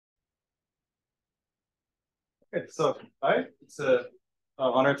Okay, so hi, it's an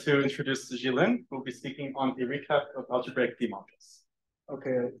honor to introduce Zhilin, who will be speaking on the recap of algebraic D modules.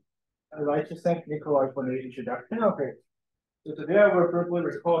 Okay, I'd like to thank Nikolai for the introduction. Okay, so today I will briefly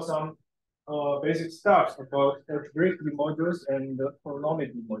recall some basic stuff about algebraic D modules and the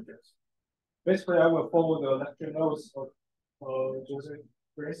polynomial D modules. Basically, I will follow the lecture notes of Joseph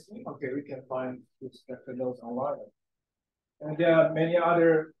Bernstein. Okay, we can find these lecture notes online. And there are many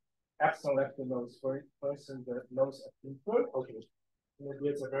other excellent lecture notes. For instance, the notes of input. Okay,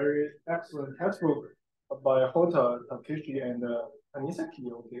 it's a very excellent textbook by Hota, Takeshi, and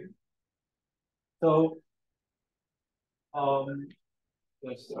Anisaki. Okay, so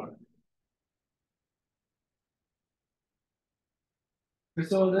let's start.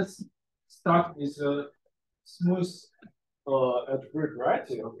 So let's start with a smooth algebraic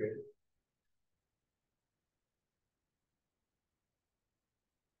writing. Okay.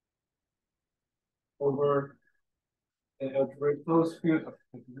 Over an algebraic closed field of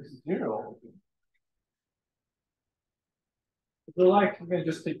this is 0. Okay. If you like, you can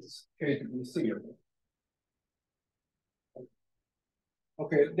just take this K to be C.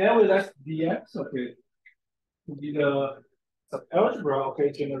 Okay, then we let dx, okay, to be the subalgebra,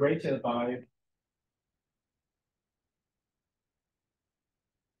 okay, generated by.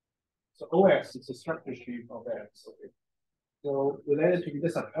 So OX is the structure sheaf of X, okay. So related to the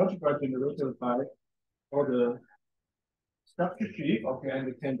subalgebra generated by all the structure sheaf, okay, and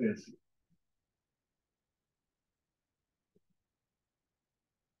the tangent sheaf.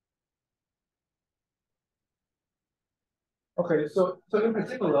 Okay, so in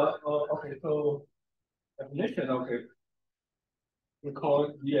particular, okay, so definition, okay, we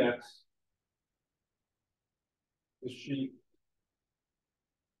call dx the sheaf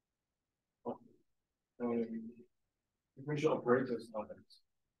of differential operators of X.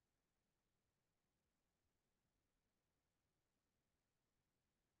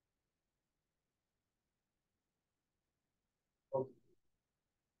 Okay.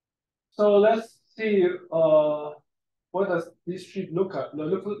 So let's see what does this sheaf look like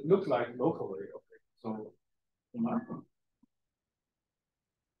locally. Okay, so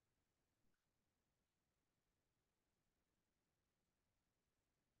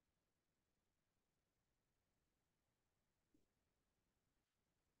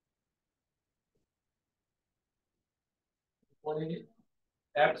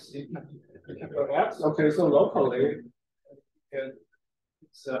X, X. Okay, so locally,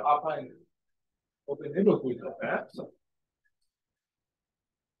 it's upper and open neighborhood of X.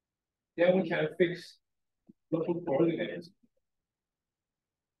 Then we can fix local coordinates.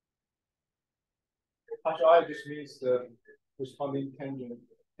 Partial I just means the corresponding tangent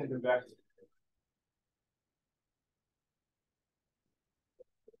vector.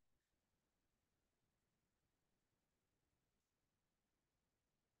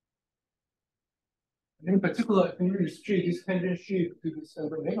 And in particular, if you restrict this tangent sheaf to this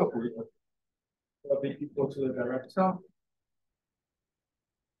open neighborhood, will be equal to the direct sum.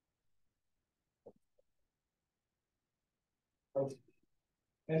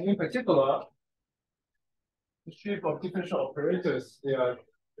 And in particular, the shape of differential operators, they are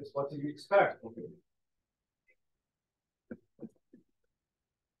just what you expect. Okay.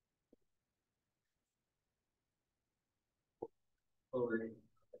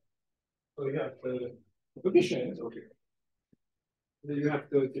 So you have the coefficients, okay. Then you have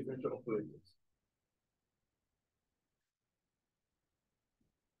the differential operators.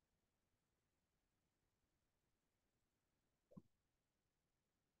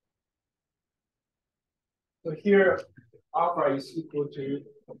 So here, alpha is equal to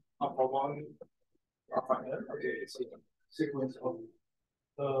alpha 1, alpha n. Okay, it's a sequence of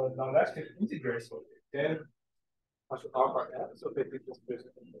non-negative integers. Okay. Then partial alpha n. So basically just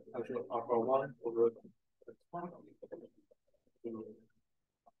partial alpha 1 over 1.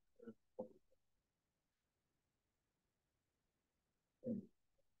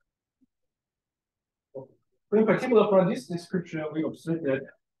 In particular, for this description, we observe that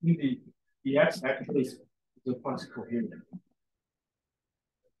in the x actually is the point coherent.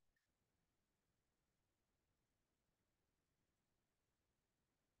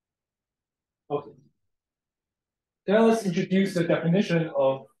 Okay. Then let's introduce the definition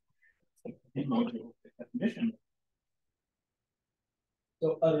of the module. Definition.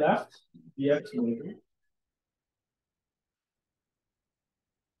 So a left dx module.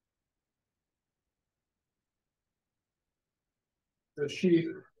 The sheaf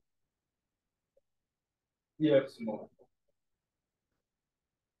dx module.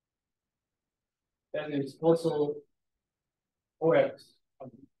 And it's also OX.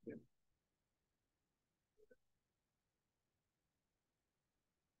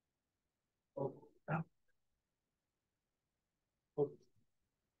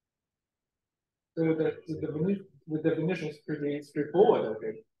 So the definition is pretty straightforward.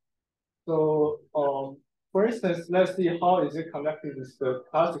 Okay. So for instance, let's see how is it connected with the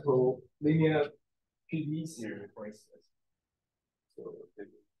classical linear PDE theory, for instance. So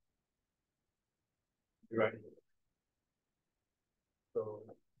right. So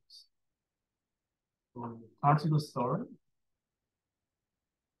classical story.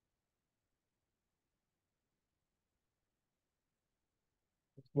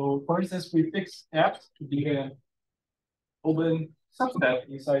 So for instance, we fix F to be an open subset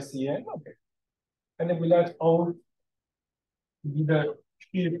inside Cn. Okay. And then we let O be the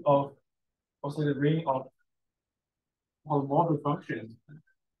sheaf of also the ring of holomorphic functions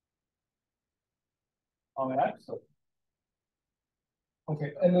on F. So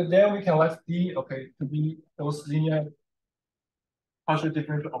okay, and then we can let D, okay, to be those linear partial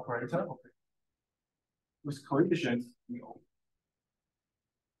differential operator, okay, with coefficients in O.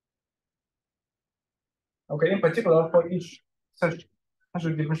 Okay, in particular for each such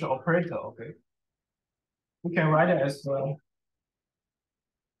partial differential operator, okay, we can write it as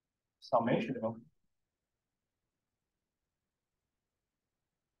summation. Okay.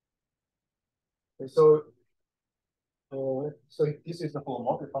 So this is the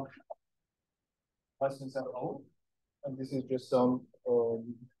holomorphic function inside O, and this is just some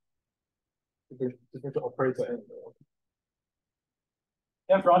differential operator.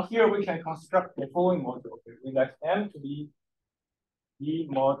 And from here we can construct the following module. Okay. We let M to be E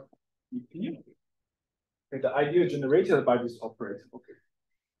mod EP. Okay, the ideal generated by this operator. Okay.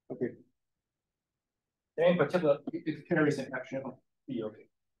 Okay. Then in particular, it carries an action of P. Okay.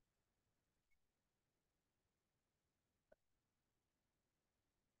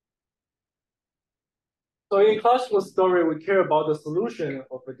 So in classical story, we care about the solution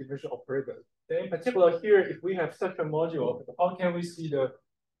of a differential operator. Then in particular here, if we have such a module, how can we see the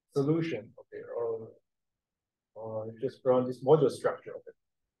solution? Okay, or just from this module structure. Okay.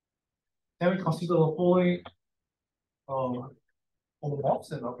 Then we consider the following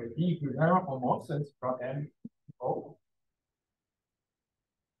homomorphism. Okay, the equivalent homomorphisms from M to O.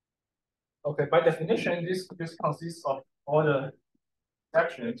 Okay, by definition, this consists of all the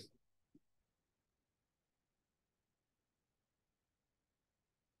sections.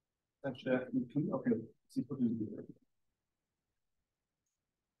 Such that okay,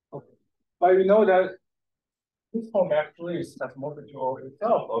 okay. But we know that this form actually is transmorphic to O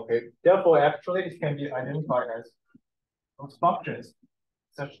itself. Okay, therefore, actually, it can be identified as those functions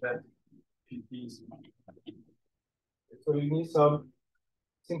such that PPs. So you need some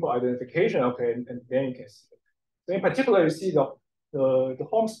simple identification. Okay, and then you can see it. So in particular, you see the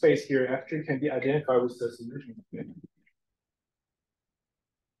home space here actually can be identified with the solution. Okay.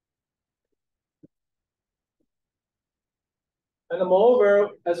 And moreover,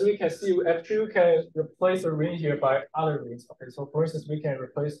 as we can see, we actually can replace a ring here by other rings. Okay, so for instance, we can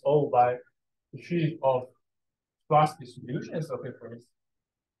replace O by the sheaf of class distributions. Okay, for instance.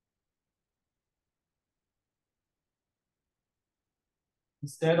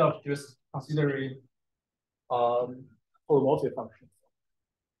 Instead of just considering holomorphic functions.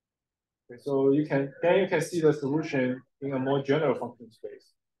 Okay, so you can see the solution in a more general function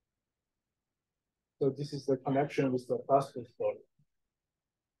space. So this is the connection with the classical story.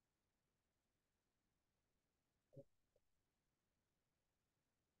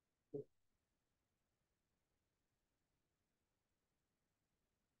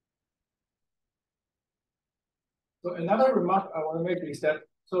 So another remark I want to make is that,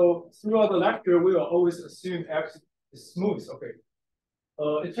 so throughout the lecture, we will always assume X is smooth. Okay.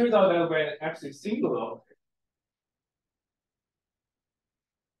 It turns out that when X is singular,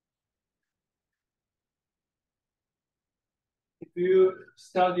 if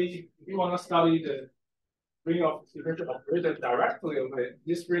you want to study the ring of differential operator directly, okay,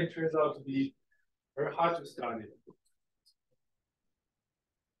 this ring turns out to be very hard to study.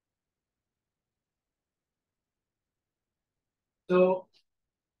 So,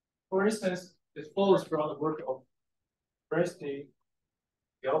 for instance, it follows from the work of Bernstein,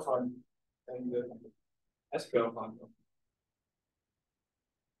 Gelfand, and S. Gelfand.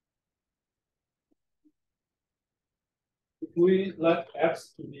 If we let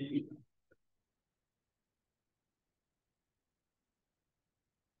X to be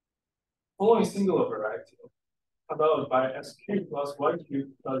following singular variety, about by SQ plus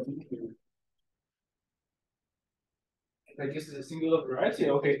YQ plus DQ. Like this is a singular variety,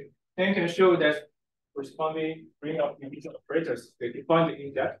 okay, then you can show that corresponding ring of individual operators, they defined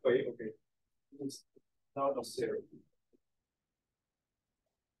in that way, okay, it's not a zero.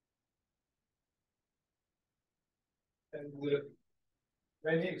 And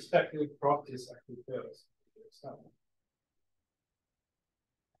many expected properties actually fails.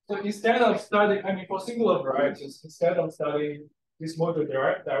 So instead of studying, I mean, for singular varieties, instead of studying this model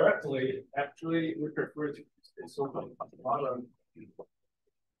directly, actually we prefer to use the so-called model.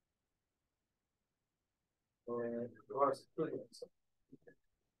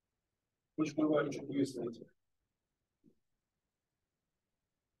 Which we will introduce later.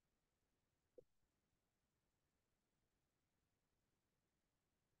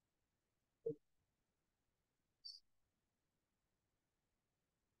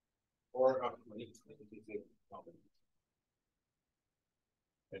 Or like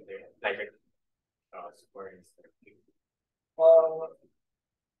square instead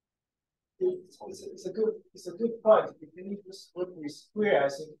it's a good point. If you need to work with square, I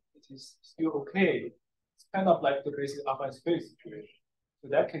think it is still okay. It's kind of like the basic affine space situation. So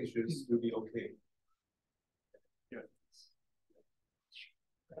that case should still be okay. Yeah.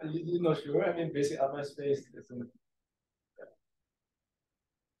 You know, sure. I mean, basic affine space isn't.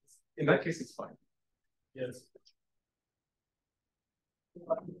 In that case, it's fine. Yes. You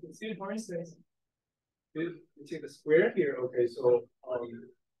can see, for instance, you take the square here. Okay, so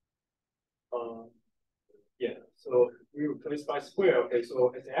yeah, so we replace by square. Okay,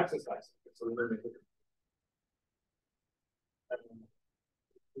 so it's an exercise. So we make it.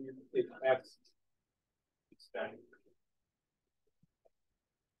 We take x.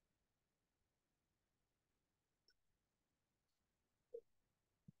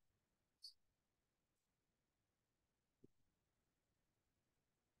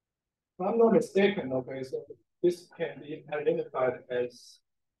 If I'm not mistaken, okay, so this can be identified as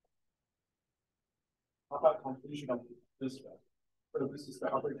upper completion of this one. So this is the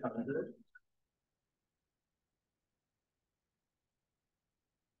upper calendar.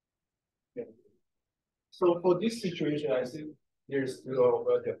 Okay. So for this situation, I think there's still a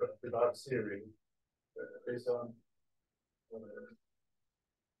well-developed theory based on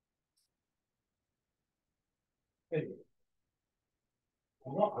anyway.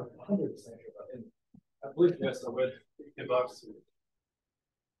 I'm not 100% sure, but I believe there's a well-developed theory.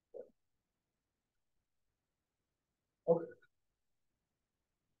 Okay.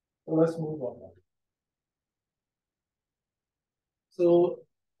 So let's move on. So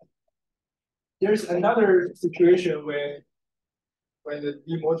there's another situation where when the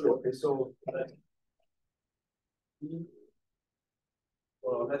D module, okay, so that's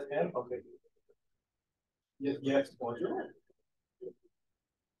M, okay. Yes, module.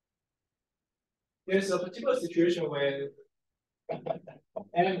 There's a particular situation where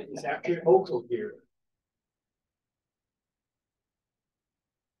M is actually also here.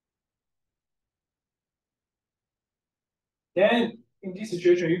 Then in this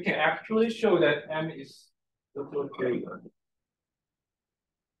situation, you can actually show that M is the float carrier.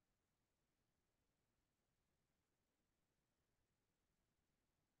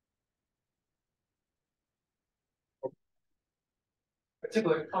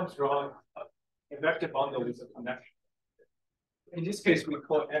 Particularly comes from a vector bundle with a connection. In this case, we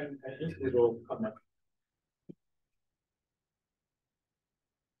call M an integral connection.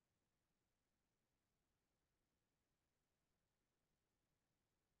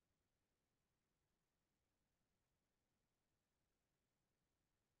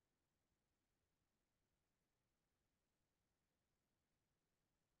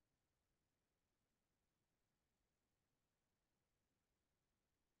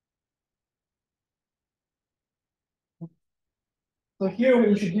 So here we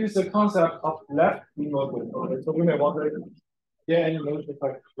introduce the concept of left module. Okay, so we may wonder, yeah, any notion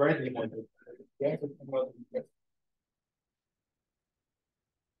like right module. Yeah,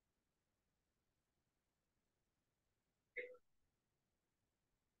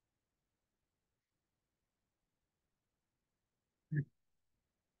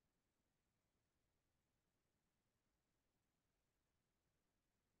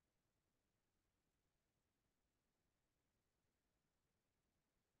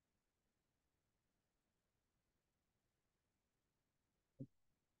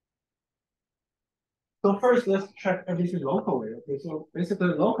 so first, let's check everything locally. Okay, so basically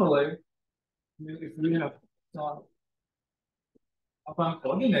locally, if we have some upon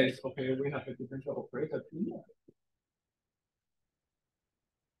coordinates, okay, we have a differential operator P.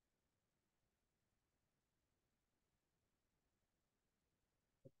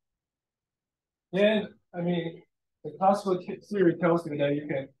 And I mean, the classical theory tells you that you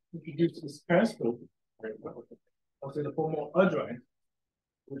can introduce this transpose, right? Also the form of adjoint,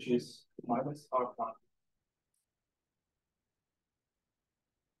 which is minus R prime.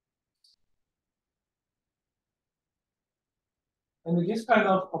 And this kind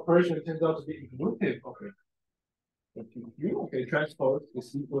of operation turns out to be inclusive. Okay, transpose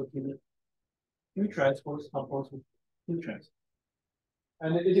is equal to Q transpose composed with Q transpose.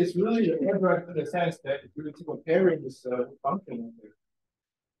 And it is really algebraic in the sense that if you compare this function.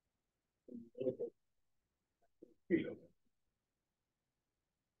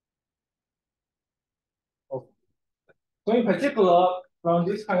 So in particular, from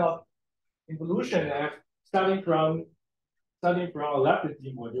this kind of evolution F, starting from a left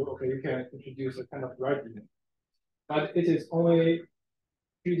D module, okay, you can introduce a kind of right D. But it is only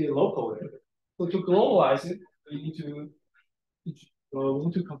treated locally. So to globalize it, we need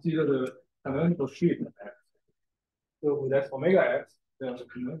to consider the canonical shape of X. So that's omega X, there's a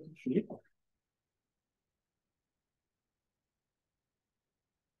canonical shape.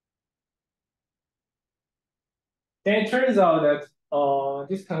 Then it turns out that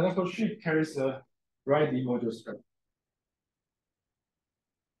this canonical shape carries a right D module structure.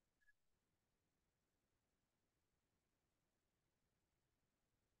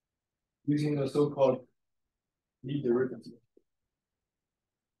 Using the so-called Lie derivative.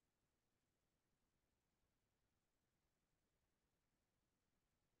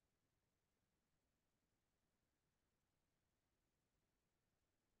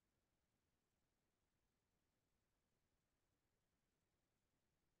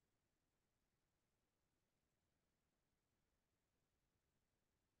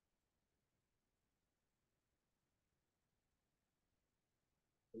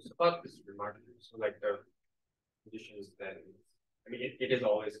 It's about this remarkable. So like the conditions that I mean it is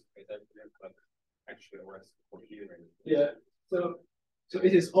always but actually was coherent. Yeah. So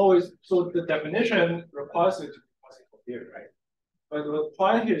it is always so the definition requires it to be quasi-coherent, right? But the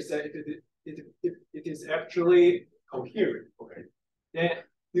point here is that if it is actually coherent, okay, then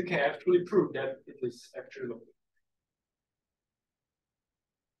you can actually prove that it is actually local.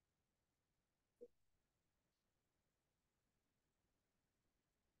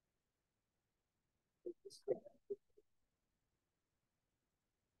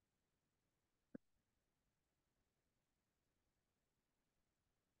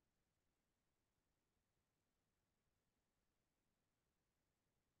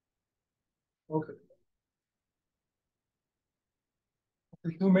 Okay.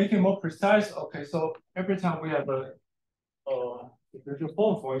 To make it more precise, okay, so every time we have a differential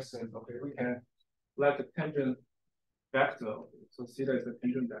form, for instance, okay, we can let the tangent vector, okay, so theta is the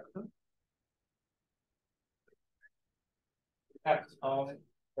tangent vector. X on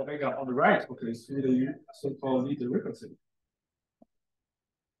omega on the right, okay, through the so-called Lie derivative.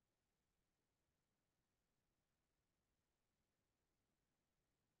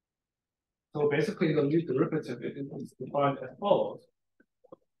 So basically, the Lie derivative is defined as follows.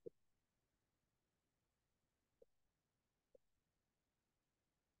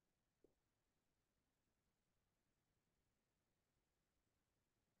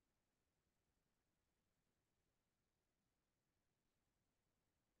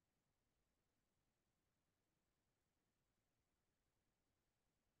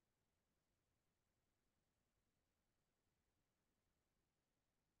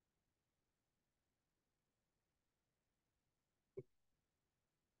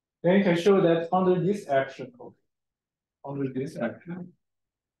 Then you can show that under this action, omega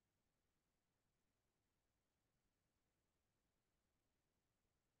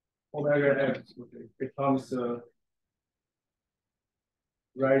x, okay, becomes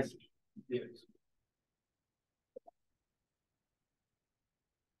right here.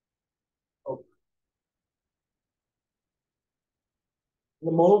 Oh.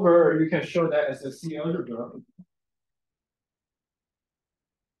 Moreover, you can show that as a C algebra.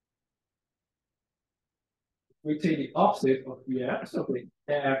 We take the opposite of Vx, okay,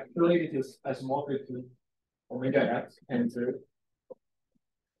 and actually it is isomorphic to omega x enter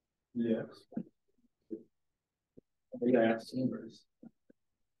Vx. Omega x inverse.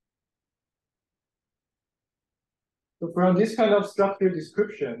 So from this kind of structure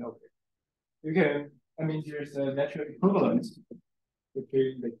description, okay, you can, I mean, there's a natural equivalence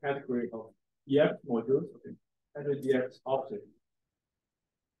between the category of EF modules, okay, and the DX opposite.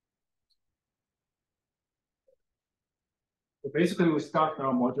 So basically, we start from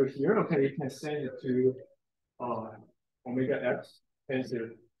our module here. Okay, you can send it to omega x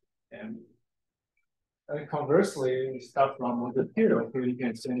tensor m. And conversely, we start from module here. Okay, you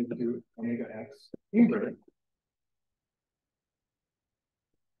can send it to omega x inverse.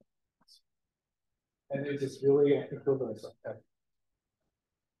 And it is really an equivalence of that.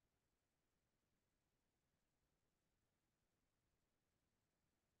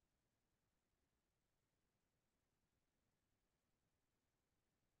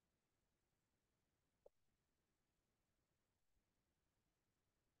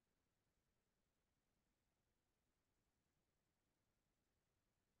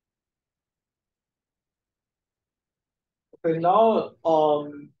 Okay, now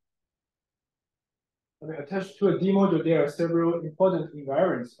attached to a D module, there are several important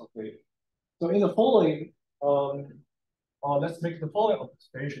invariants. Okay, so in the following, let's make the following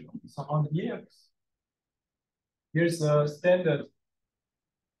observation. So on the EX, here's a standard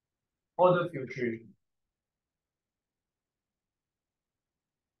order filtration.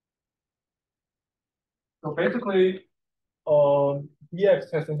 So basically,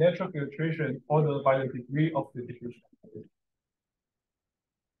 EX has a natural filtration ordered by the degree of the diffusion.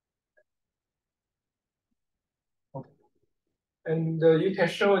 Okay. And you can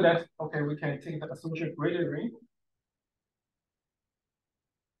show that, okay, we can take the associated graded ring.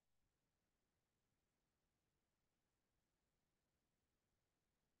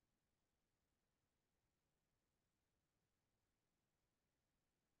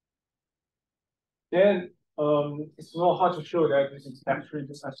 Then it's not hard to show that this is actually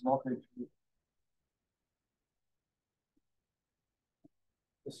just isomorphic to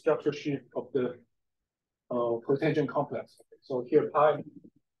the structure shift of the cotangent complex. Okay, so here pi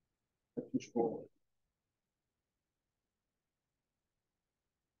is forward.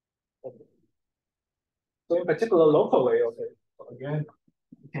 Okay. So in particular, locally, okay. So again,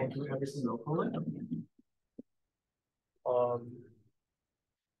 you can do everything locally.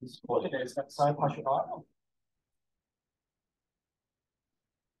 This coordinate is that sine partial r.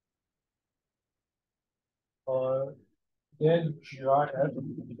 Then GRF.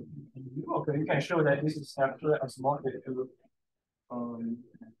 Okay, you can show that this is actually isomorphic to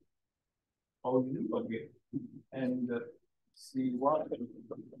OU again. And C1.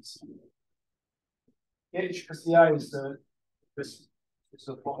 HCI is this is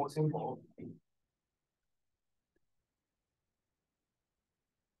a formal symbol.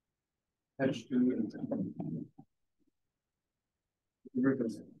 H2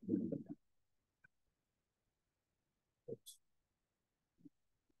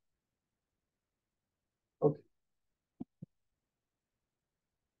 okay.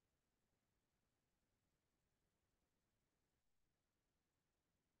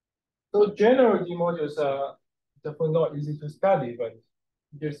 So general D modules are definitely not easy to study, but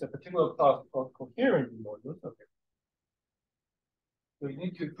there's a particular class called coherent D modules. Okay. So you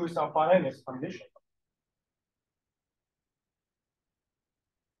need to put some finiteness condition.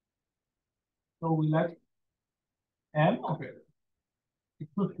 So we let M, okay. It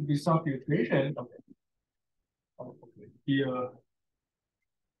could be some filtration, okay. Okay. Here,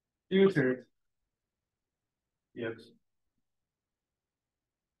 filtered, yes.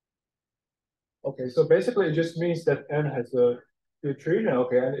 Okay, so basically it just means that M has a filtration,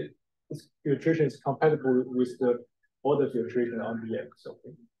 okay, and its filtration is compatible with the order filtration on the X,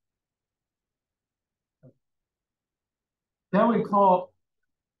 okay. Then we call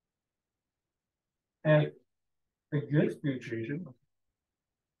F a good filtration.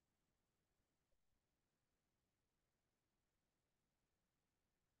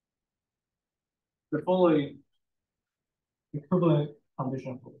 The following equivalent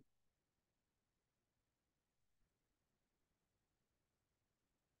condition for it.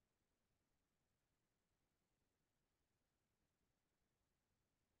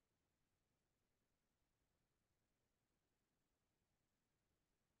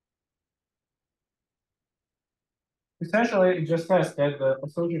 Essentially, it just says that the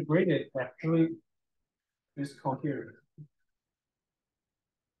associated gradient actually is coherent.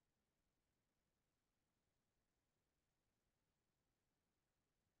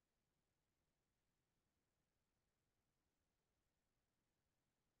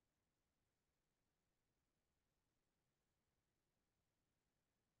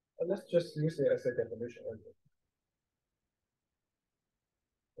 And let's just use it as a definition.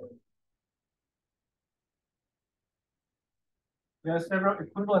 There are several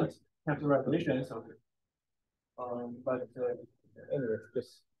equivalent characterizations of it. But anyway,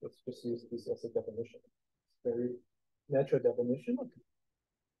 let's just use this as a definition. It's very natural definition.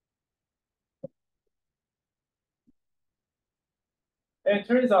 And it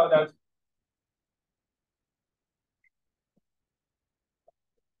turns out that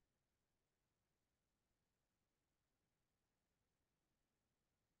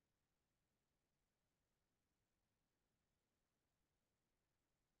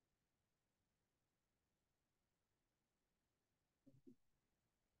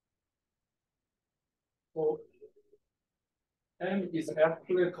well, M is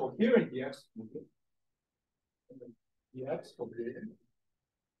actually a coherent EX. EX coherent.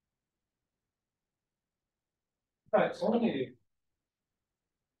 But only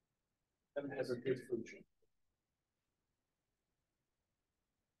M has a good function.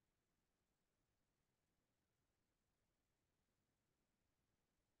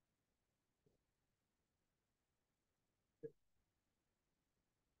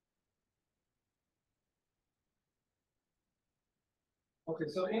 Okay,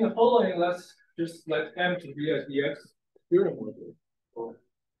 so in the following, let's just let M to be a dx theorem module. So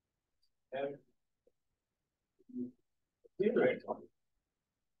M theorem.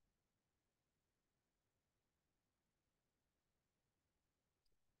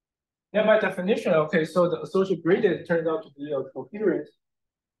 Now, by definition, okay, so the associated gradient turns out to be a coherent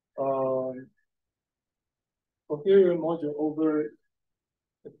module over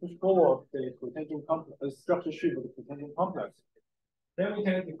the push-pull of the potential complex, the structure sheet of the potential complex. Then we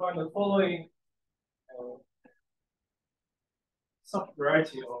can define the following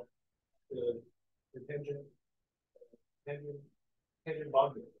sub-variety of the tangent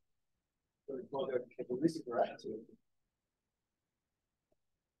boundary. So we call the characteristic variety.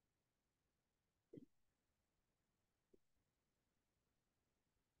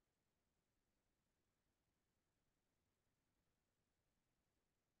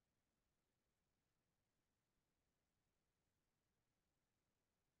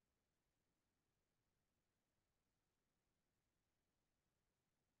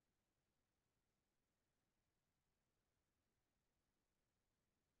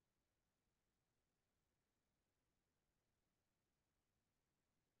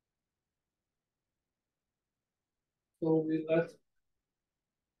 So we let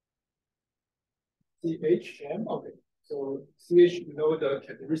CHM, okay. So CH, you know the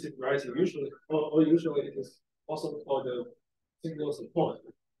characteristic variety usually, or usually it is also called the single support.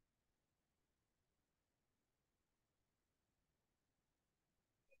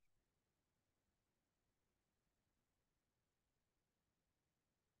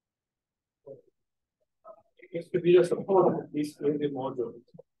 It could be the support of these building modules.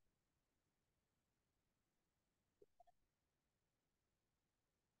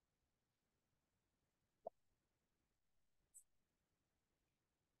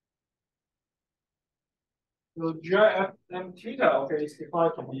 So GIFM theta, okay, is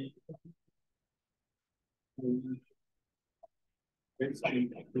defined to be Bernstein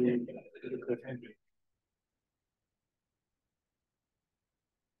the tangent.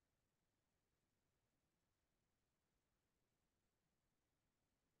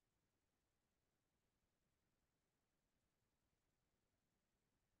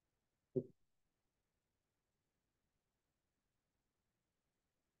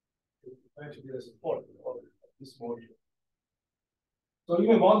 To be the support of this module. So you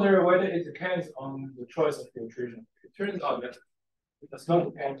may wonder whether it depends on the choice of filtration. It turns out that it does not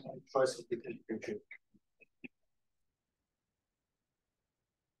depend on the choice of filtration.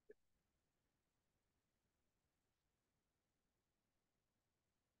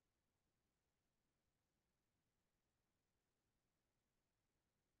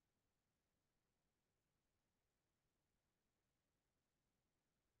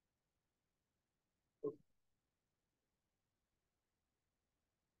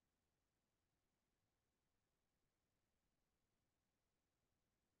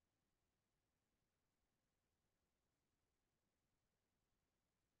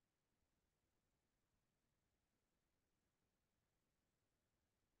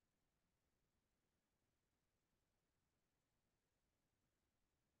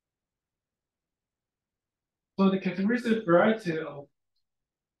 So the characteristic variety of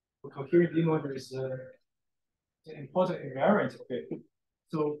a coherent D module is an important invariant. Okay.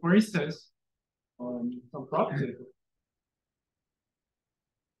 So for instance, some property.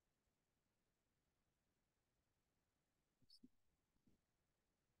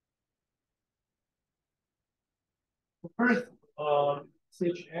 First,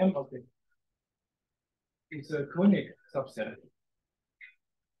 CHM, okay, it's a conic subset.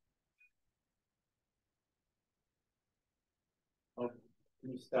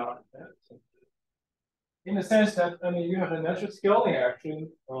 You start that. In the sense that, I mean, you have a natural scaling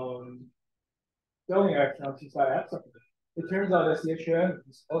action on T side epsilon. It turns out that CHM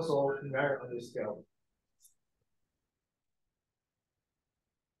is also invariant on this scale.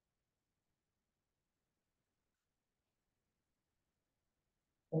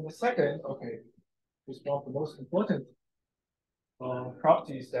 And the second, okay, is one of the most important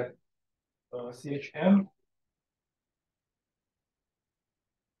properties that CHM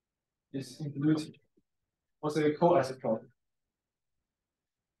is included, also a co-isotropic.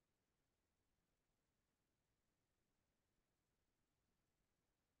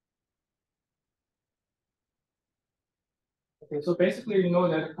 Okay, so basically, you know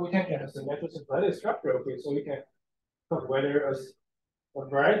that cotangent has a natural symplectic structure. Okay, so we can talk whether a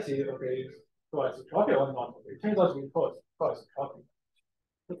variety, okay, is co-isotropic or not. Okay, it turns out to be co-isotropic.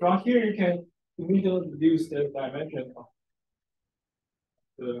 So from here, you can immediately reduce the dimension of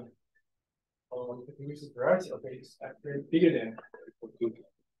the the continuous variety, okay, is actually bigger than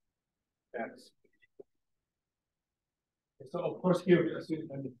x. So of course here we assume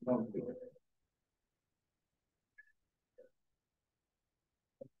that it's not bigger.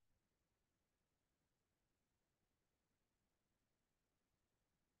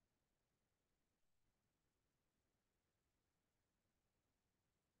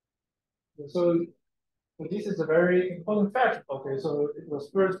 So this is a very important fact. Okay, so it was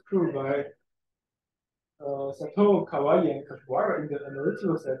first proved by Sato, Kawai, and Kashiwara in the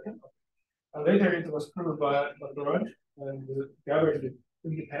analytical setting. And later it was proved by Lagrange and gathered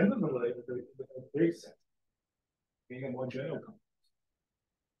independently in the algebraic set, being a more general concept.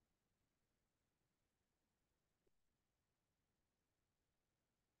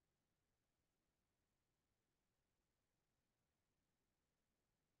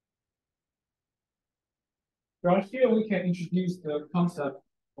 From here, we can introduce the concept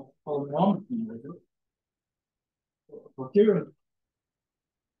of polynomial model. For given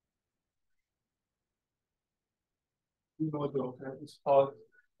model, it's called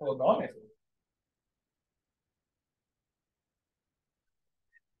polynomial.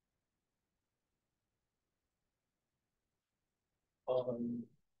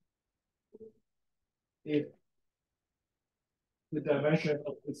 If the dimension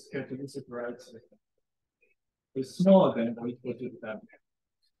of its characteristic variety is smaller than or equal to the dimension.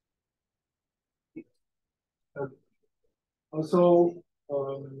 Also,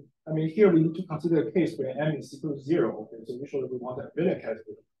 I mean, here we need to consider a case where m is equal to 0. Okay, so usually we want a abelian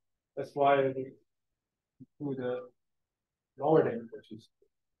category. That's why we include the lower than equal to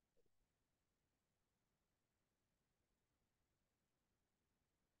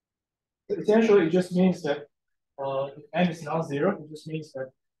 0. Essentially, it just means that if m is non-zero, it just means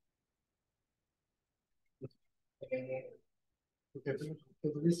that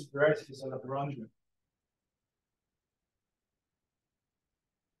this variety is a Lagrangian.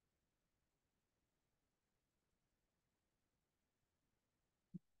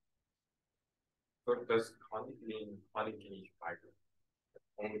 So does conic mean conic in each fiber?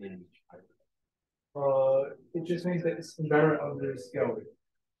 Only in each fiber? It just means that it's invariant under scaling.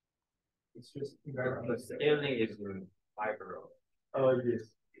 It's just invariant under scaling. Scaling is in fiber.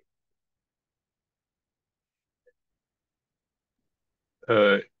 Yes.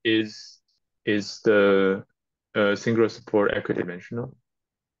 Is the singular support equidimensional?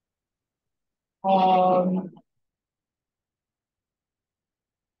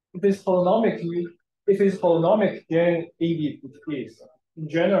 If it's polynomic, then indeed it is. In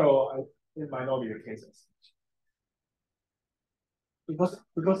general, it might not be the case.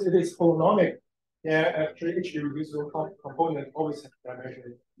 Because it is polynomic, yeah, actually each irreducible component always has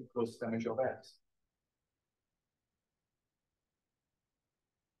dimension equals dimension of x.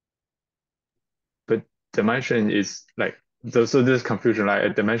 But dimension is like so this confusion, like a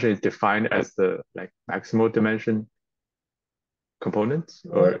dimension is defined as the like maximal dimension component,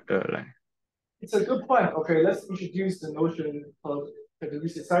 or like. It's a good point. Okay, let's introduce the notion of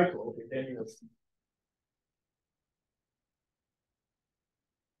characteristic cycle. Okay, then you will see.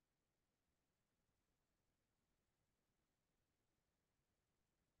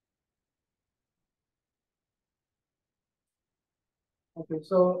 Okay,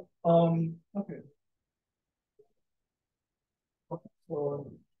 so okay.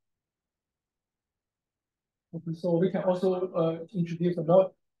 So we can also introduce a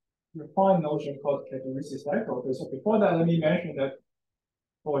more refined notion called characteristic cycle. Okay, so before that, let me mention that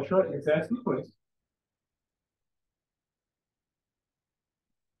for a short exact sequence,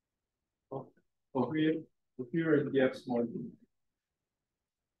 here is the X model.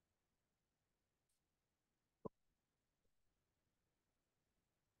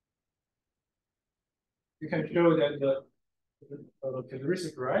 You can show that the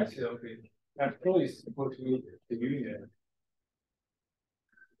characteristic variety of it actually is equal to the union.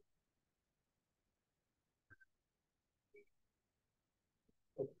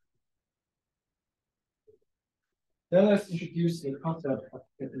 Then let's introduce the concept of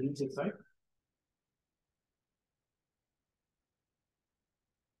characteristic cycle.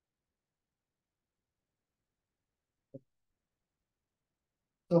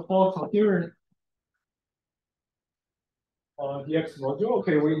 So for coherent dx module,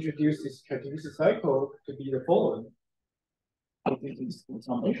 okay, we introduce this characteristic cycle to be the following. This is the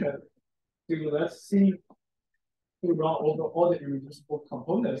summation. So let's see to run over all the irreducible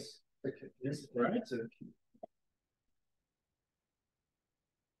components, the characteristic variety.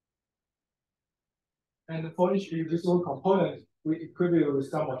 And for each irreducible component, we equate it with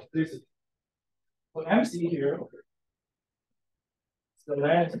some multiplicity. For MC here, it's the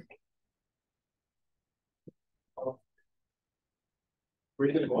length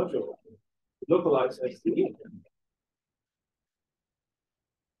graded module localized XII.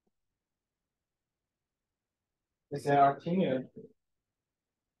 It's an Artinian.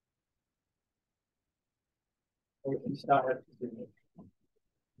 It's not Artinian.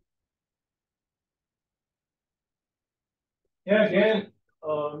 Yeah, again,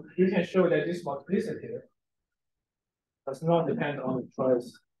 you can show that this multiplicity does not depend on the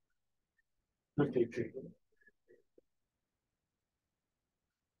choice tree.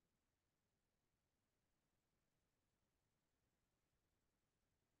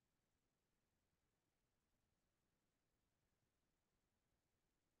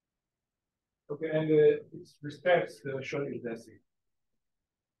 Okay, and it respects the Schrödinger density.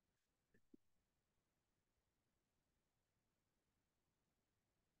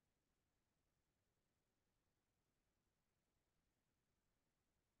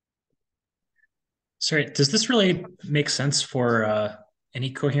 Sorry, does this really make sense for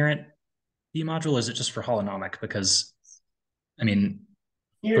any coherent B module? Or is it just for holonomic? Because, I mean,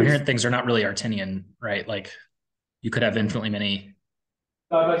 coherent things are not really Artinian, right? Like, you could have infinitely many.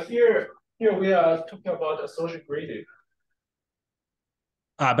 But here we are talking about associative gradient.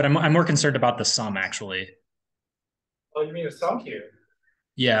 But I'm more concerned about the sum, actually. Oh, you mean the sum here?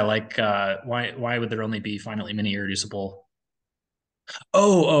 Yeah, like why would there only be finitely many irreducible?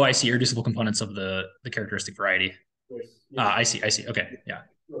 Oh, I see. Irreducible components of the characteristic variety. Yes. I see. Okay. Yeah.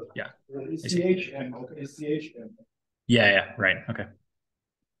 It's CHM. Okay. It's CHM. Yeah. Right. Okay.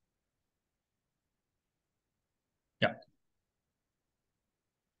 Yeah.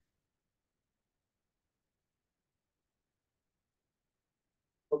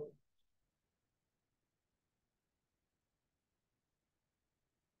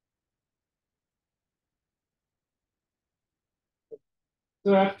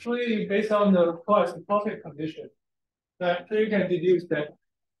 So actually, based on the profit condition, actually you can deduce that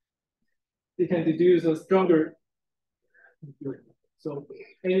you can deduce a stronger. So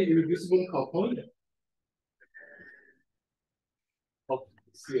any irreducible component of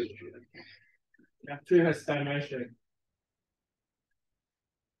CH actually has dimension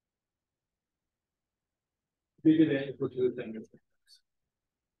bigger than equal to the dimension.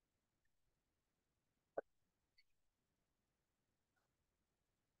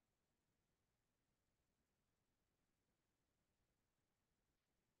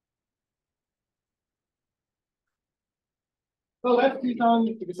 So let's see some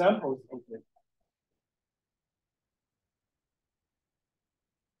examples of this.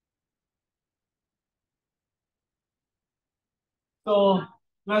 So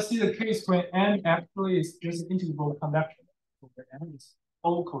let's see the case when n actually is just an integrable convection. So where n is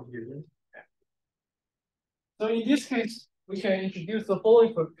all coherent. So in this case, we can introduce the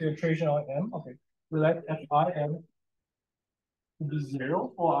following filtration on m. Okay, we let FIM to be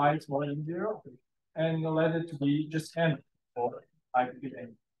 0 for I is more than 0, okay. And let it to be just n for I to be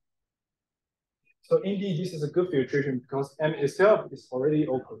n. So indeed, this is a good filtration because m itself is already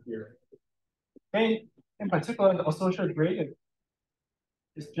all coherent. And in particular, the associated gradient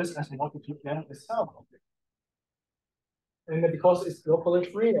is just as multitude n itself. Okay. And because it's locally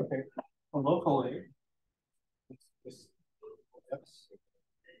free, okay, locally, it's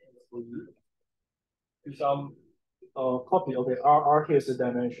some copy. Okay, R here is the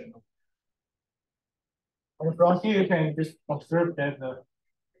dimension. And from here you can just observe that the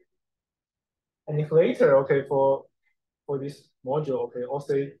annihilator, okay, for this module, okay,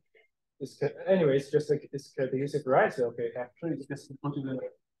 also it's anyway, it's just like it's characteristic variety, okay, actually it's just equal to the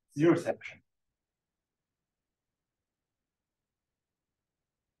 0 section.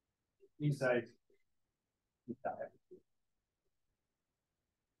 Inside.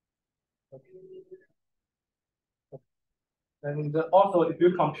 And also, if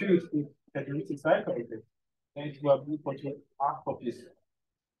you compute the characteristic cycle, then it will be equal to R copies.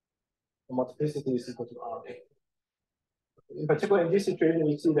 The multiplicity is equal to R. In particular, in this situation,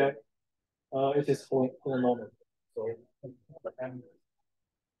 you see that it is polynomial. So,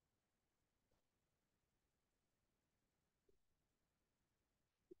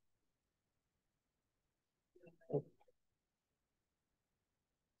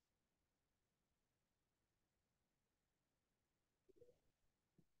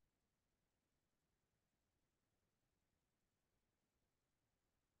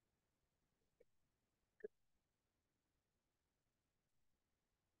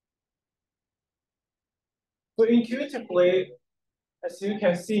 so intuitively, as you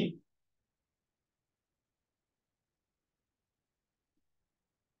can see,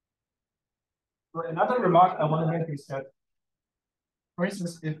 so another remark I want to make is that, for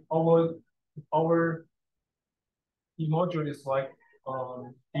instance, if our module is like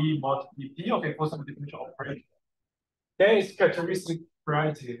D mod dt, okay, for some differential operation. Then its characteristic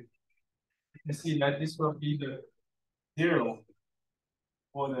variety. You see that this will be the 0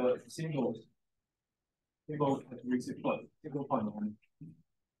 for the single characteristic point, single point on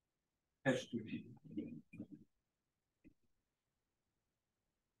H2P.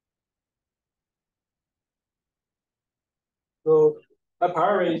 So a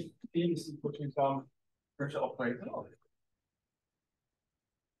priori, P is equal to some differential operator.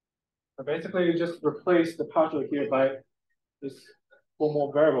 So basically, you just replace the partial here by this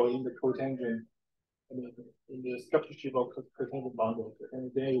formal variable in the cotangent, in the structure sheet of cotangent bundle,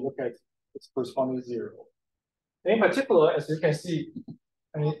 and then you look at its corresponding 0. In particular, as you can see,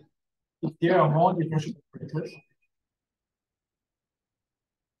 I mean, if there are more differential operators,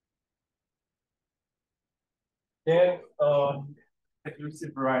 then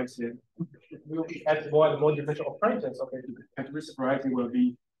characteristic variety will be at more and more differential operators. Okay, the characteristic variety will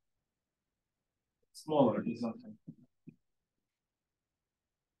be smaller in some sense.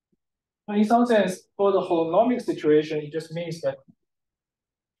 In some sense, for the holonomic situation, it just means that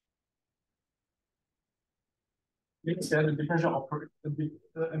the differential operator,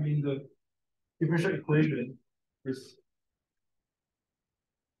 the differential equation is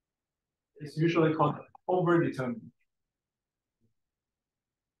usually called overdetermined.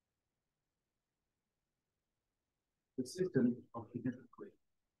 The system of differential equations.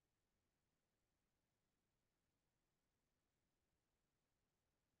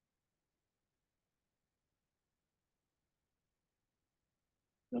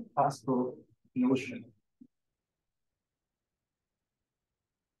 The classical notion.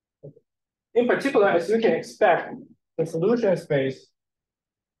 In particular, as you can expect, the solution space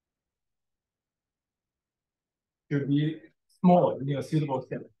should be small in a suitable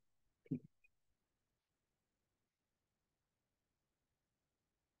set.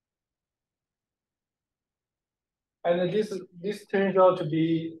 And this turns out to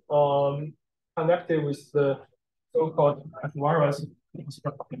be connected with the so-called Akvara's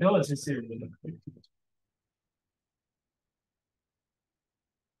constructibility theory.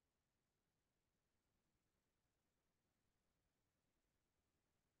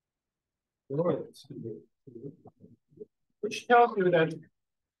 Which tells you that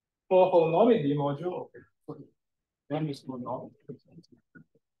for holonomic D module, then it's holonomic.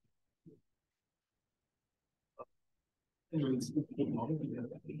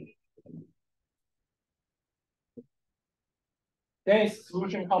 Then its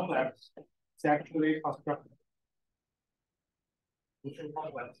solution complex is actually constructed. Solution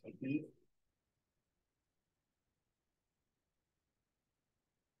complex like this.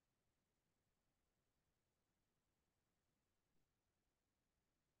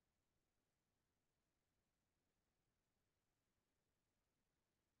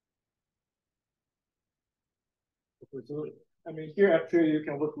 So, I mean, here actually you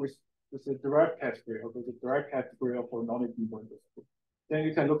can work with the direct category, okay, the direct category of holonomic D modules. Then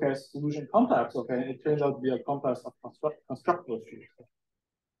you can look at solution complex, okay, and it turns out to be a complex of constructible sheets.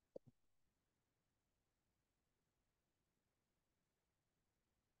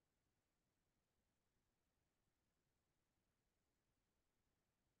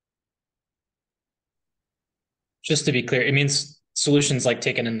 Just to be clear, it means solutions like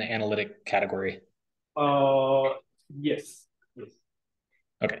taken in the analytic category. Yes. Yes.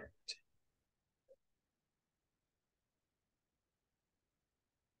 Okay.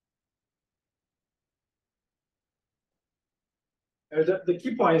 The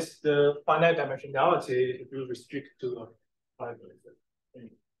key point is the finite dimensionality will restrict to finite.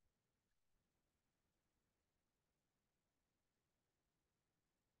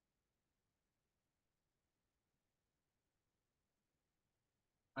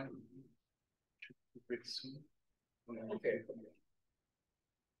 Okay.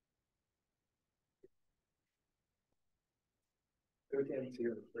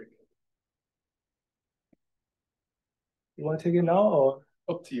 You want to take it now or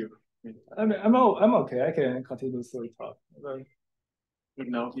Up to you. I mean, I'm okay. I can continue to talk.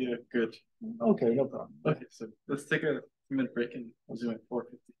 Now here, good. Okay, no problem. Okay, so let's take a minute break and we'll do it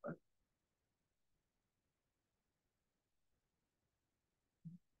 4:55.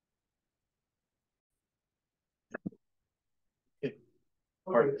 Okay,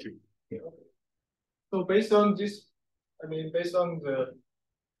 part 2. So based on this, based on the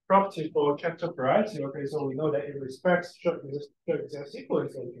property for character variety, okay, so we know that it respects the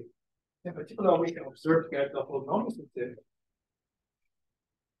sequence, okay. In particular, we can observe that the holonomic system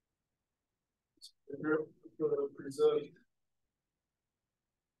preserved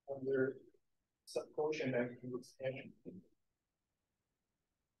under subquotient and extension.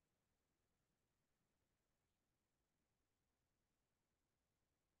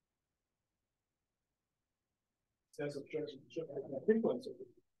 sense of frequency.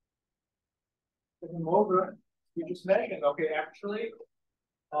 And moreover, you just mentioned, okay, actually,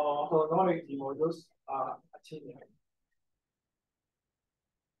 holonomic D modules are Artinian.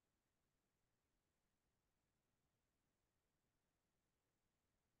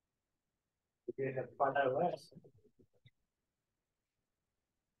 They have finite length.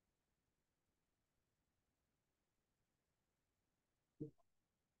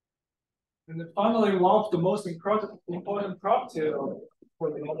 And then finally, one of the most important property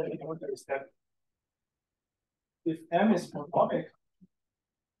for the holonomic module is that if M is holonomic,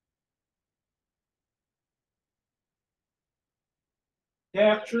 then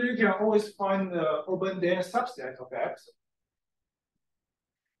actually you can always find the open dense subset of X.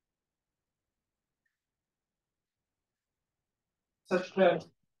 Such that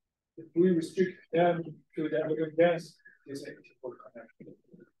if we restrict them to the open dense, this equitable connection.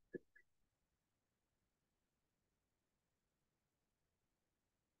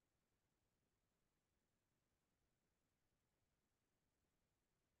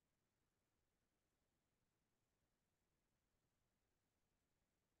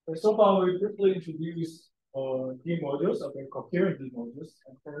 So far, we briefly introduced D modules, okay, coherent D modules,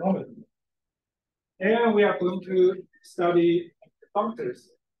 and polynomial D modules. And we are going to study functors.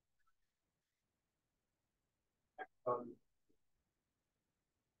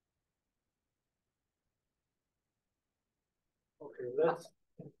 Okay, let's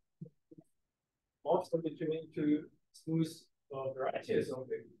also between to smooth varieties of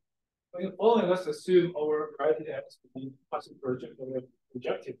it. Only let's assume our variety X to be positive project or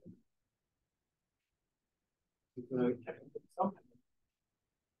projective.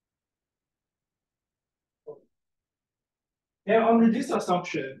 And under this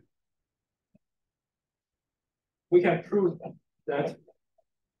assumption, we can prove that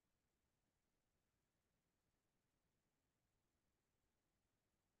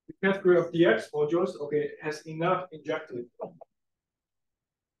the category of dx modules, okay, has enough injective.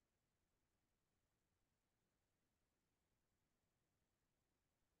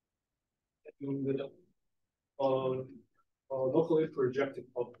 In the locally projected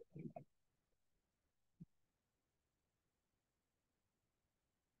object.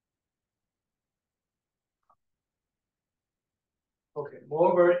 Okay,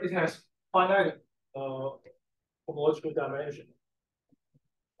 moreover, it has finite homological dimension.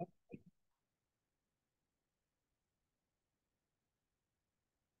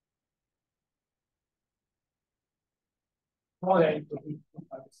 More than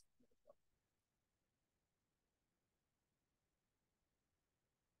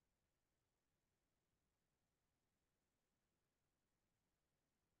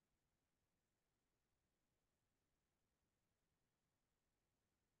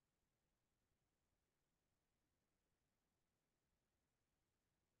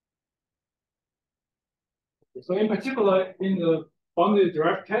so in particular, in the boundary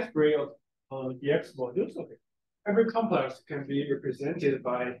derived category of dx modules, okay, every complex can be represented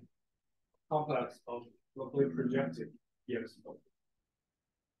by complex of locally projected dx modules.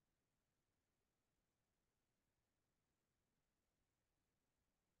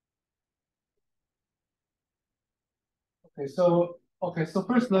 Okay, so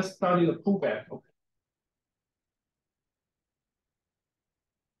first let's study the pullback. Okay.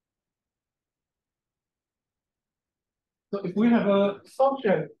 So if we have a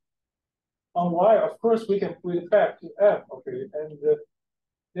function on y, of course we can put it back to f. Okay, and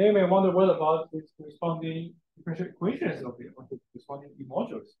they may wonder what about its corresponding differential equations of the corresponding D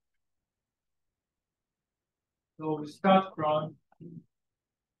modules. So we start from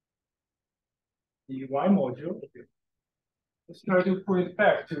the y module. Okay. Let's try to put it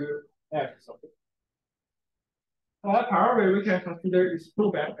back to x. Okay. However, we can consider its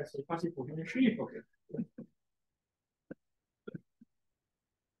pullback as a quasi coherent sheaf. Okay.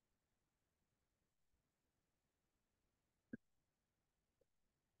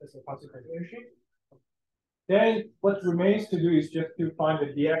 As a quasi coherent sheaf. Then what remains to do is just to find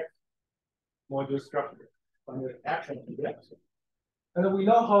the dx module structure, find the action of dx. And we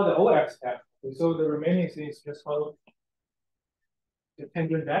know how the OX acts. So the remaining thing is just follow the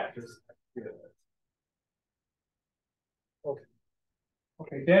tangent vectors. Okay.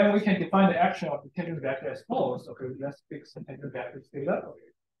 Okay, then we can define the action of the tangent vector as follows. Okay, let's fix the tangent vector theta.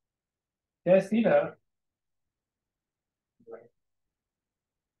 Okay. Then theta. Right.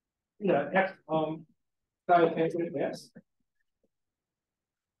 Yeah, x psi tangent s.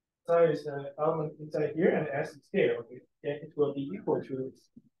 Psi is an element inside here, and s is here. Okay, then it will be equal to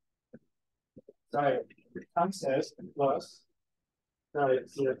psi times s plus psi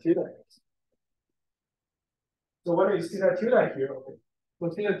theta s. So what is theta tilde here? Okay. So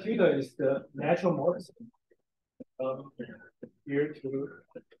theta tilde is the natural modulus here to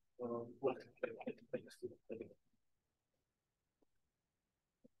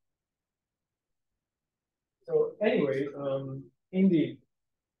so anyway, indeed,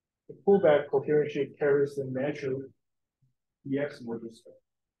 the pullback coherent shape carries the natural EX modulus.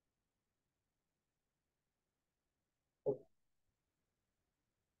 So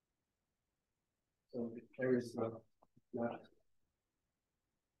it carries the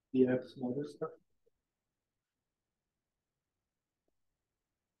EX modulus.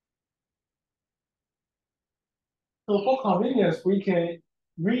 So for convenience, we can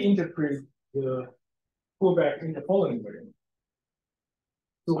reinterpret the pullback in the following way.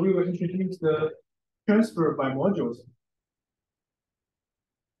 So we will introduce the transfer by modules.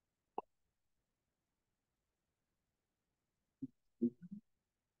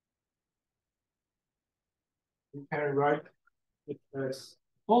 We can write it as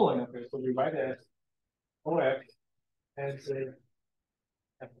following. Okay, so we write it as OX as a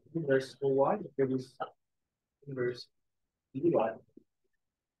inverse OY, it is inverse DY.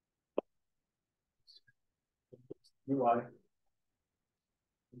 DY.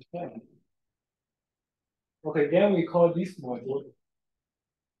 Okay. Okay, then we call this module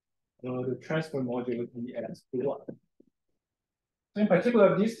the transfer module EX DY. So in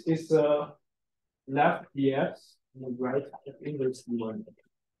particular, this is left DX and right inverse DY.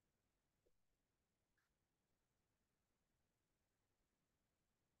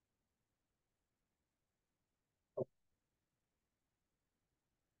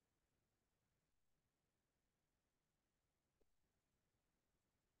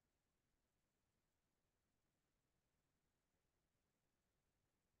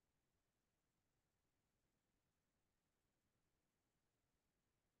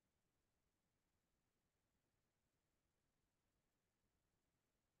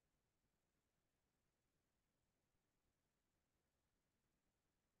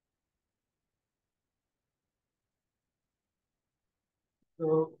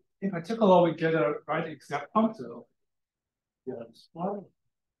 So in particular, we get a right exact functor. Yes, one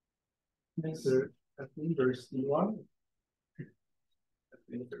makes a inverse D1.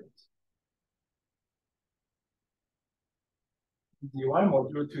 Inverse D1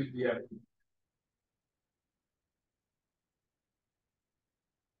 modulo to DF.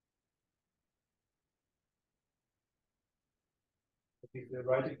 If the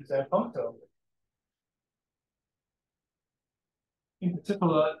right exact functor. In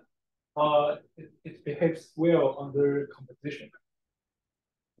particular, it behaves well under composition.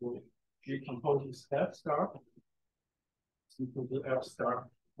 So G composes F star equal to F star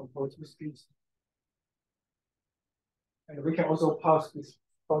composed with these. And we can also pass this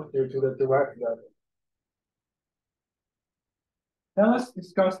functor to the direct level. Now let's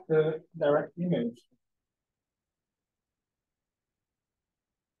discuss the direct image.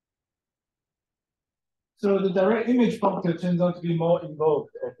 So the direct image functor turns out to be more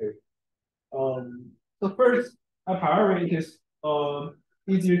involved. Okay. So first, a priori, it is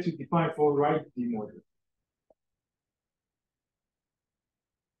easier to define for right D module.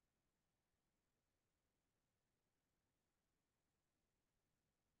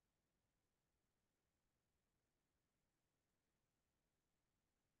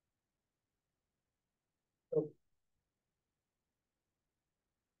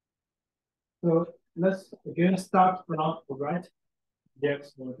 So let's again start from the right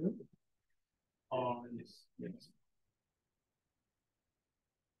DX module. Yes.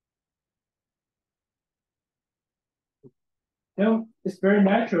 Now it's very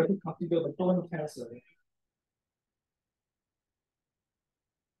natural to configure the following tensor.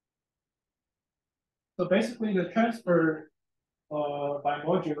 So basically, the transfer by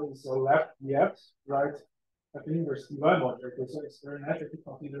module is a left DX, right F inverse DY module. Okay, so it's very natural to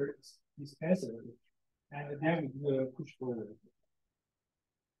configure this tensor, and then we do a push forward.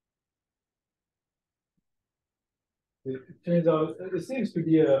 It turns out it seems to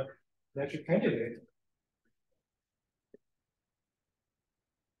be a natural candidate.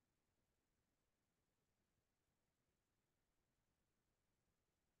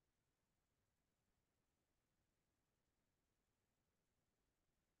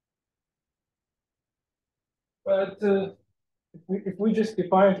 But if we just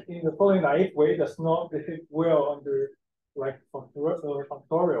define it in the following naive way, it does not behave well under like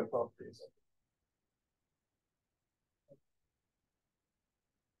factorial properties.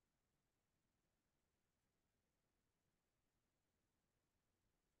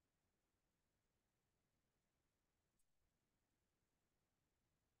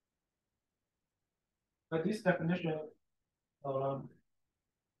 But this definition is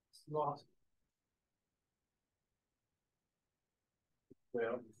not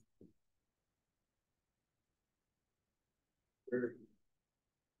well.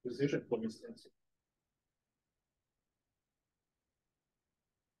 Position, for instance.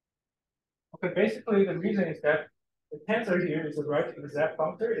 Okay, basically the reason is that the tensor here is the right exact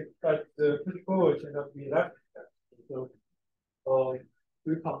functor, but the push forward turns out to be left exact. So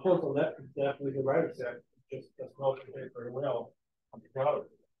we compose the left exact with the right exact, it just does not fit very well on the product.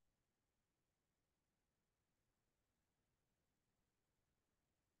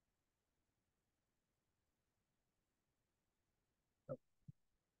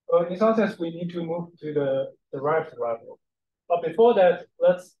 In some sense, we need to move to the right level. But before that,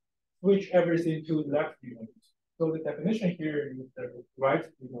 let's switch everything to left module. So the definition here is the right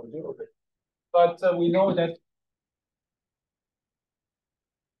module. But we know that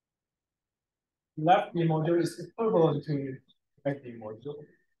left module is equivalent to right module.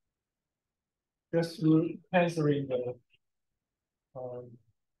 Just through canceling the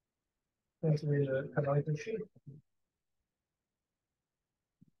canonical shape.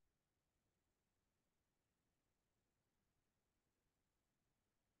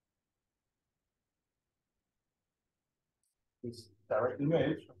 This direct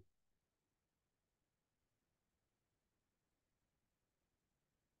image.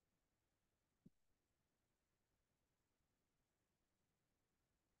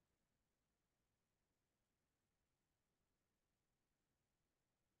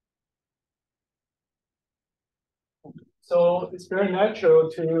 So it's very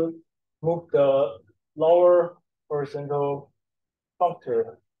natural to move the lower horizontal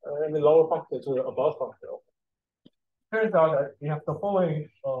functor, and the lower functor to the above functor. Turns out that we have the following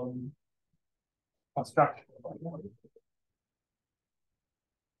construction.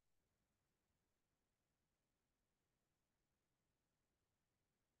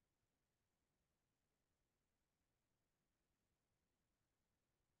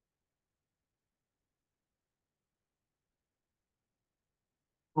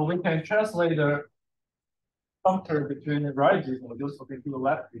 So we can translate the functor between the right modules to the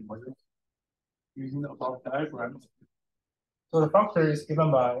left modules using the above diagrams. So the functor is given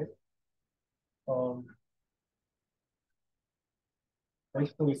by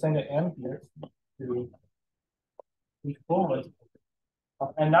basically we send an M here to each forward.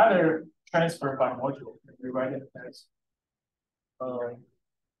 Another transfer by module. We write it as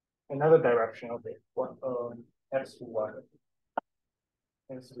another direction of it. What X to Y.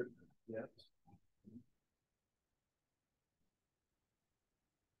 Answer yes.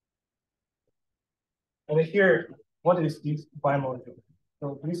 And here, what is this bimodule?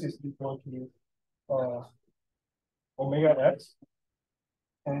 So this is equal to omega x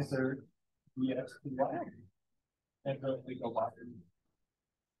tensor dx dy and the omega y.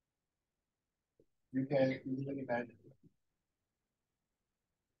 You can easily imagine.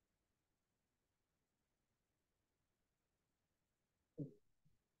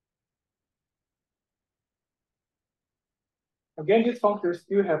 Again, this functor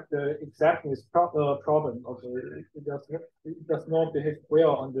still have the exactness problem of it does not behave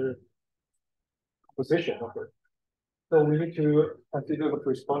well under position of it. So we need to consider the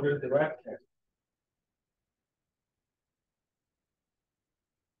corresponding direction.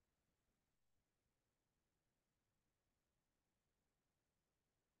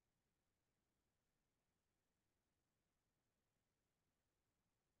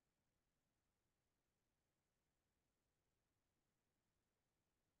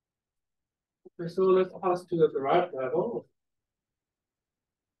 Okay, so let's pass to the derived level.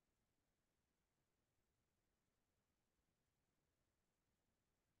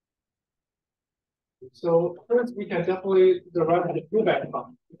 So first, we can definitely derive the pullback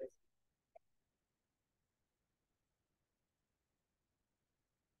function,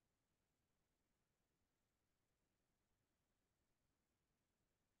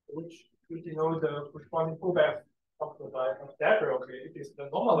 which you know the corresponding pullback function by Dagger. Okay, it is the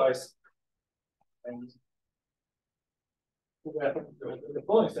normalized and pullback the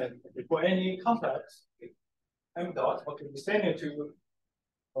following sense for any complex m dot. Okay, we send it to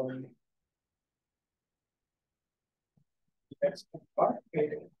x bar. Okay,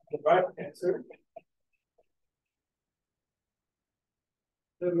 the right answer.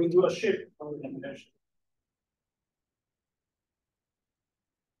 Then we do a shift on the dimension.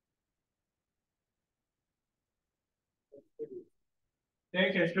 Then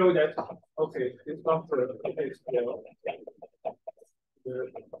you can show that, okay, this function is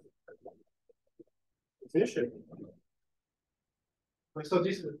the position So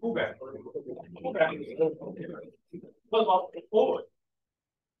this is the pullback. Pullback is what about the forward?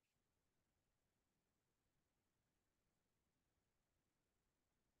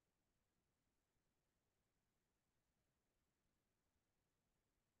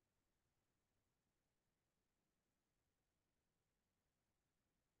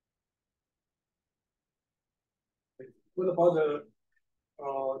 What about the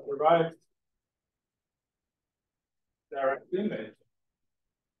derived direct image?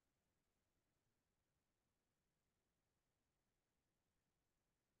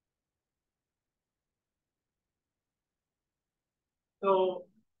 So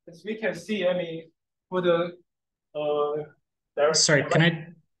as we can see, I mean, for the direct. Sorry, can I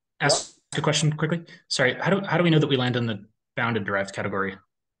ask a question quickly? Sorry, how do we know that we land in the bounded derived category?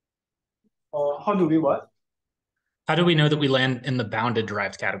 How do we what? How do we know that we land in the bounded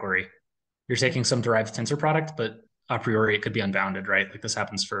derived category? You're taking some derived tensor product, but a priori it could be unbounded, right? Like this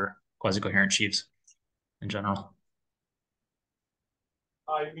happens for quasi-coherent sheaves in general.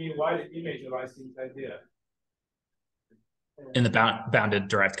 I mean, why the image lies inside there? In the bounded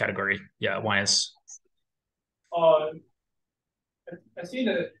derived category, yeah. Why is? I think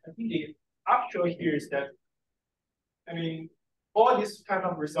the actual here is that, I mean, all these kind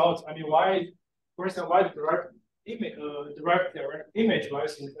of results. I mean, why, for instance, why the direct image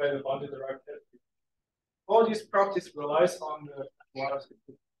lies inside the bounded derived category? All these properties relies on the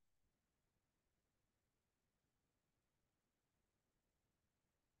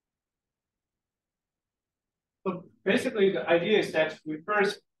So basically, the idea is that we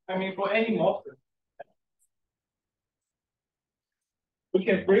first, I mean, for any morphism, we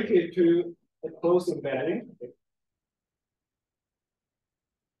can break it to a close embedding.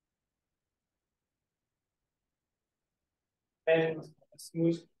 And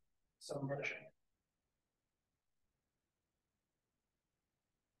smooth submersion.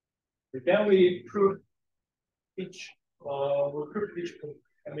 Then we prove each, I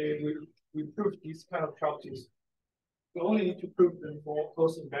mean, we prove these kind of properties. We only need to prove them for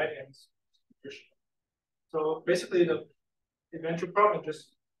close invariance. So basically, the eventual problem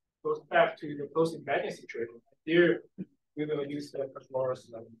just goes back to the close invariance situation. Here, we will use the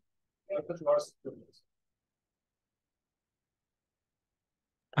Cotton-Morris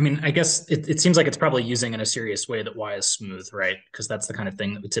I mean, I guess it seems like it's probably using in a serious way that y is smooth, right? Because that's the kind of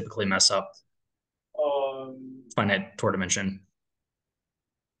thing that would typically mess up finite Tor dimension.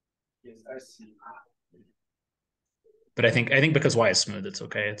 Yes, I see. But I think because y is smooth, it's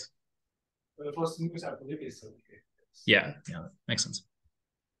okay. It's for smooth, I believe it's okay. Yeah, that makes sense.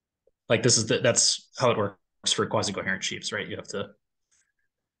 Like that's how it works for quasi-coherent sheaves, right? You have to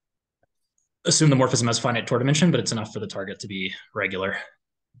assume the morphism has finite Tor dimension, but it's enough for the target to be regular.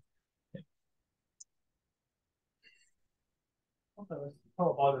 Okay, how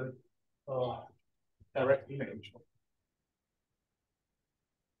about the direct image?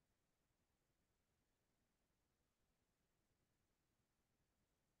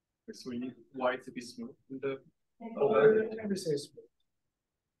 So we need y to be smooth in the Let me say smooth.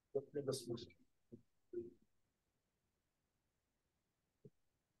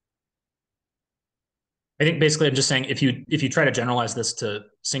 I think basically I'm just saying if you try to generalize this to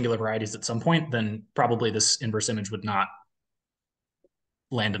singular varieties at some point, then probably this inverse image would not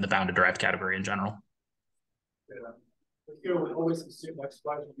land in the bounded derived category in general. Yeah. But here we always assume x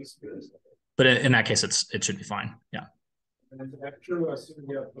y will be smooth. But in that case, it should be fine. Yeah. And in actually assume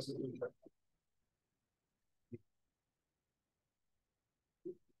we have possibility.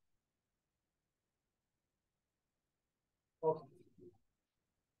 Okay.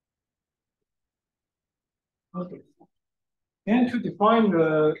 Okay. And to define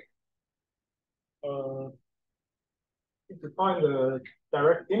the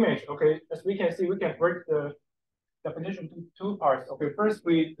direct image, okay, as we can see, we can break the definition to two parts. Okay, first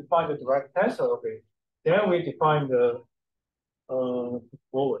we define the direct tensor, okay. Then we define the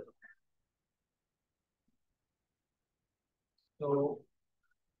forward. So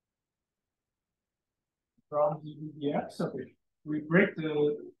from the EDX, okay, we break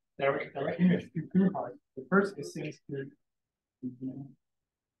the direct image to two parts. The first is to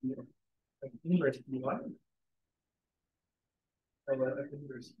inverse D1 and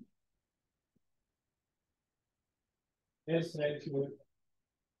inverse. Is next to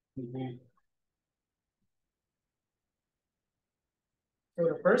the. So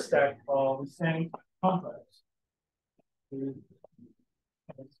the first step we send complex.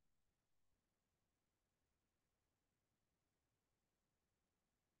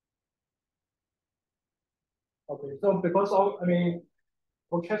 Okay, so because I mean,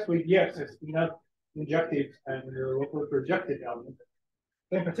 for chess with EX is not injective and local projective element.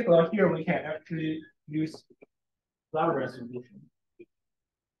 In particular, here we can actually use cloud resolution.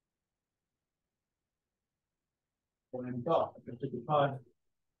 And to define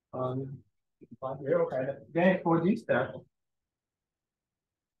here. Okay. Then for this step,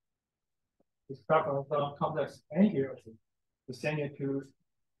 we start from the complex n here to send it to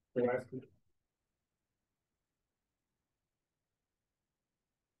the resolution.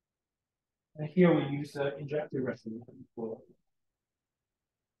 And here we use injective resolution for.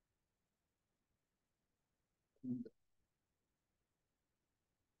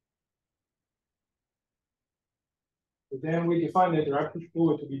 Then we define the direct push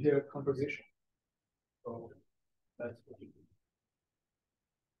fluid to be the composition. So that's what we do.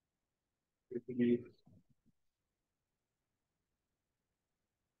 It would be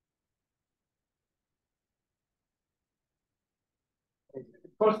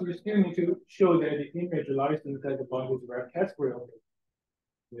of course, we still need to show that the image lies inside the boundaries of our category of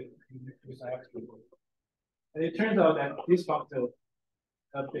it. And it turns out that this functor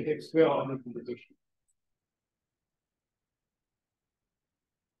behaves well under composition.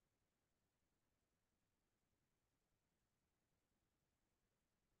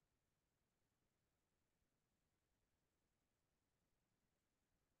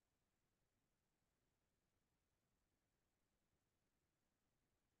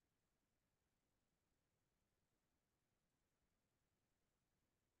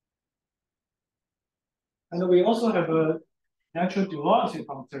 And we also have a natural duality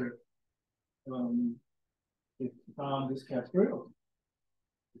functor from this category.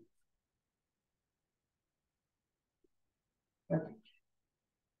 Okay.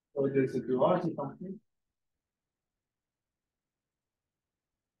 So there's a duality function.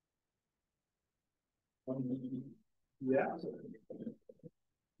 Yeah,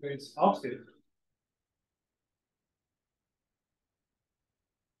 it's opposite.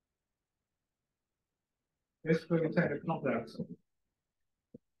 Let's put it in complex.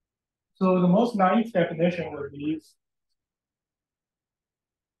 So the most naive definition would be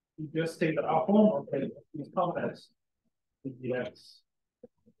you just take the form of these complex. Yes.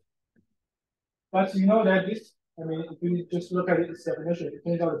 But you know that this, I mean, if you just look at its definition, it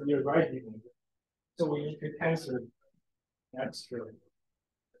turns out to be a right unit. So we need to cancel that's true.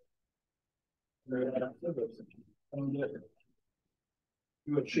 And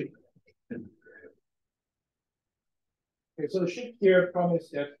do a shift. Okay, so the shift here promises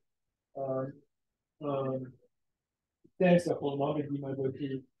that stands the holonomic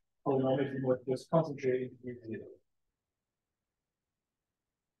demodulity, holonomic demodulity just concentrated in zero.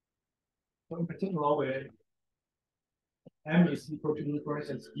 So in particular, where M is equal to, for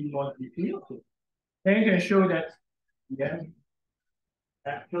instance, E1 dp, then you can show that again,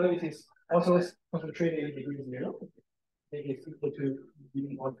 actually it is also concentrated in degree zero. It is equal to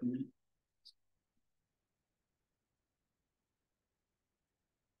E1 dp.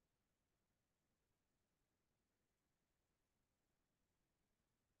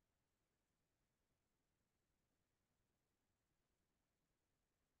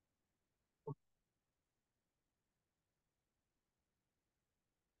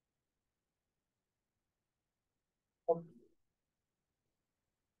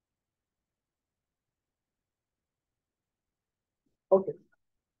 Okay.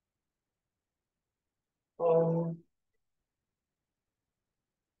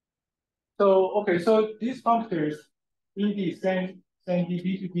 So these functors indeed send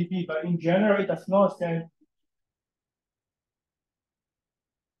dp to dp, but in general it does not send.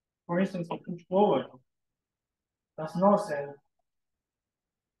 For instance, the push forward does not send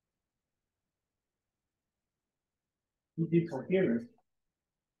dp coherence.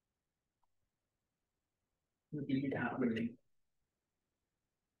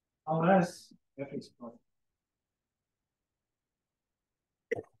 Unless f is positive.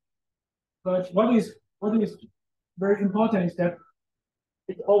 But what is very important is that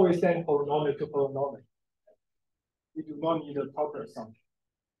it always sends polynomial to polynomial. We do not need a proper assumption.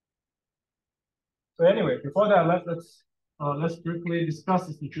 So anyway, before that, let's briefly discuss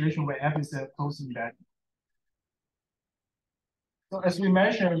the situation where f is a closed embedding. So as we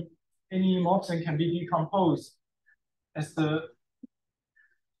mentioned, any morphism can be decomposed as the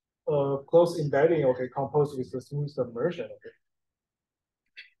closed embedding, okay, composed with the smooth submersion.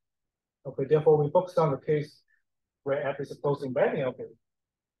 Okay, therefore we focus on the case where f is a closed embedding. Okay,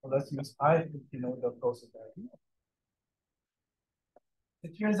 so let's use I to denote the closed embedding.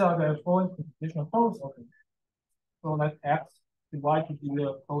 It turns out that following composition holds. Okay, so let x and y to be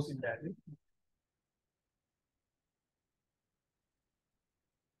the closed embedding.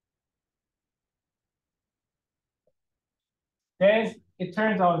 Then it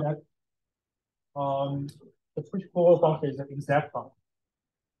turns out that the push-pull function is an exact function.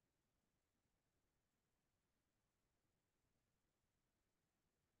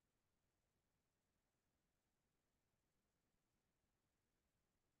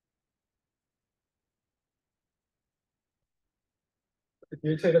 If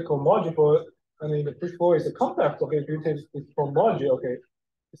you take the cohomology for, I mean, the push-pull is a complex, okay, if you take this cohomology, okay,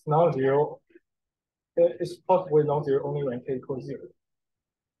 it's non-zero. It's possibly non-zero only when k equals 0.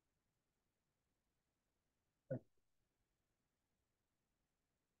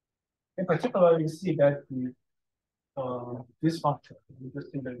 In particular, you see that the this function, you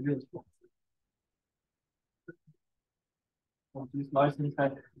just take the real function. So this license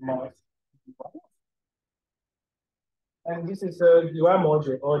type mass. And this is a UI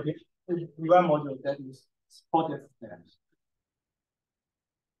module or the UI module that is supported there.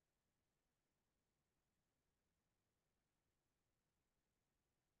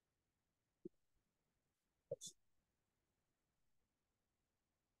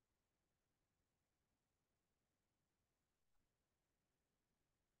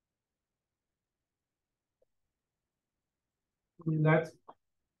 Let's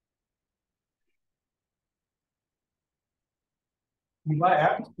UI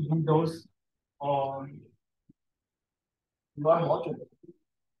app in those UI module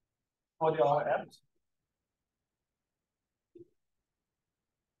for the apps.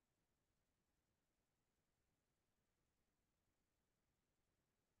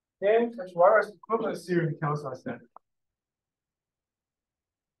 And as far as equivalence theory tells us that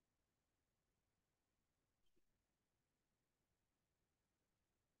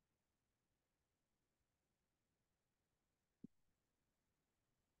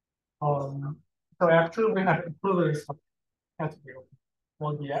so actually we have equivalence of category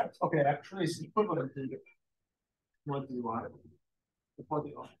for the apps. Okay, actually it's equivalent to what do you want for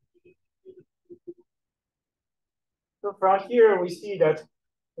the So from here we see that,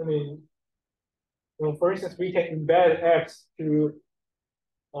 I mean, for instance, we can embed X to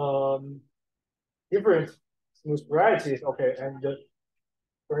different smooth varieties. Okay, and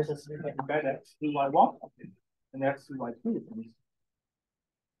for instance, we can embed X to Y1 and X to Y2.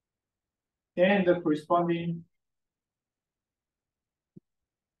 And the corresponding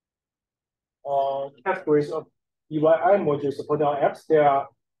categories of UII modules supported on apps, they are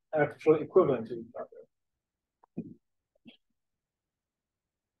actually equivalent to each other.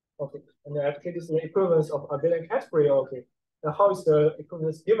 Okay, and actually this is the equivalence of abelian category. Okay, and how is the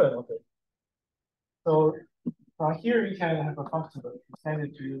equivalence given? Okay, so from here we can have a function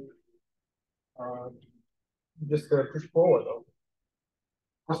extended to just push forward. Okay.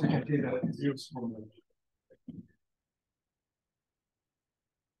 Of course, we can take the zero small.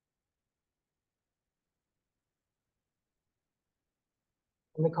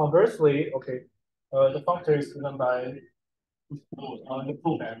 And conversely, okay, the function is given by the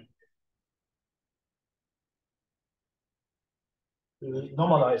pullback. To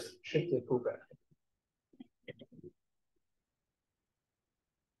normalize shifted pullback.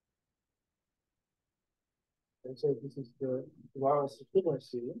 And so this is the wireless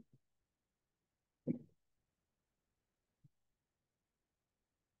equivalency.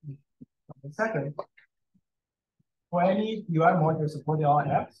 And second, for any UI module supporting all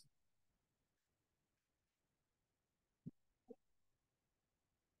apps,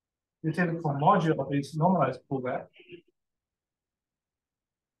 you take the module of its normalized pullback.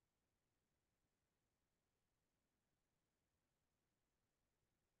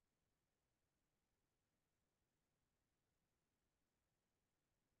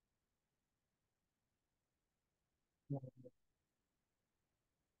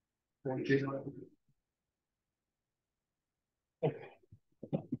 Okay.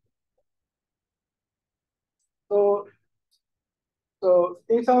 So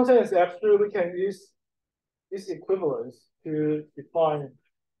in some sense, actually, we can use this equivalence to define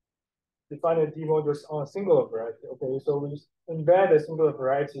the D modules on a singular variety. Okay, so we embed a singular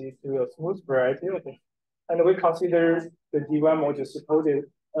variety to a smooth variety. Okay, and we consider the D1 module supported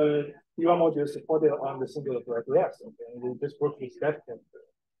D1 module supported on the singular variety X. Okay, and we just work with that.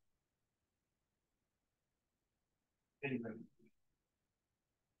 Anyway.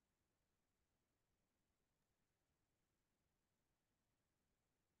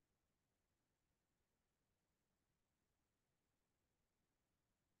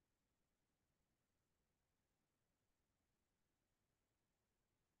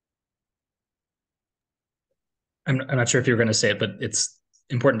 I'm not sure if you're going to say it, but it's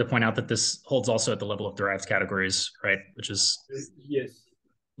important to point out that this holds also at the level of derived categories, right? Which is yes,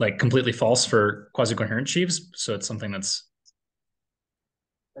 like completely false for quasi-coherent sheaves. So it's something that's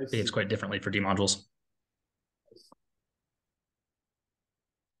behaves quite differently for D modules.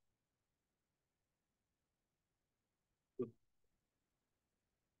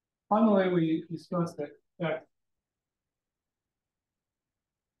 Finally, we discussed that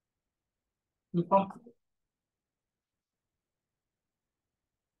the function.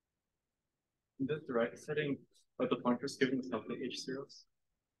 In this direct setting, but the pointers given without the H zeros.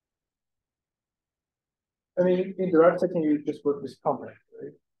 I mean, in direct setting, you just work with complement,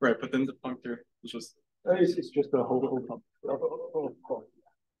 right? Right, but then the pointer is just it's just the whole complement.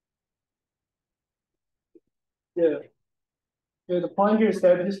 Yeah. Yeah, the point here is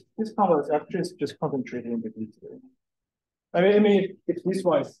that this complement is actually just concentrated in the detail. I mean, if this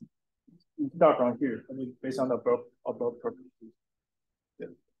one is start from here, I mean, based on the above properties. Yeah.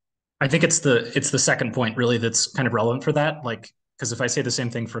 I think it's the second point really that's kind of relevant for that. Like, because if I say the same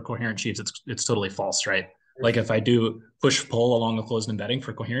thing for coherent sheaves, it's totally false, right? Like if I do push pull along a closed embedding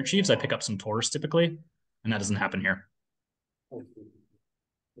for coherent sheaves, I pick up some torus typically, and that doesn't happen here.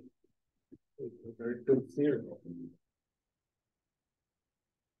 Very good theory.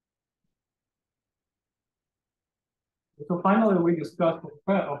 So finally, we discussed the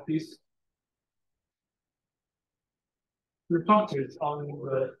effect of these reflectors on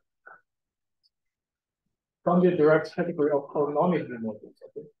the from the direct category of polynomial modules.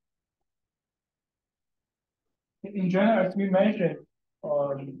 Okay? In general, as we mentioned,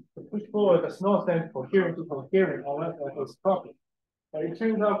 the push-pull does not stand coherent to coherent unless it has problem. But it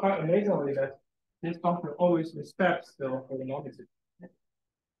turns out quite amazingly that this function always respects the polynomial.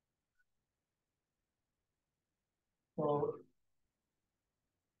 So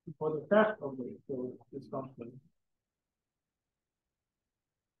for the fact of this function,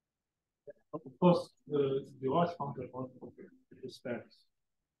 of course, the large function also respects.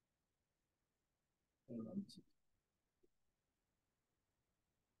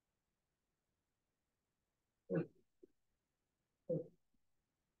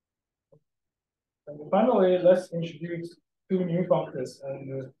 And finally, let's introduce two new functions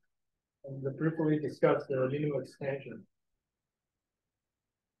and briefly discuss the linear extension.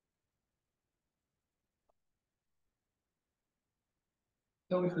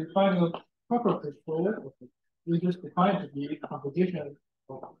 So if we find the proper control, we just define to be a composition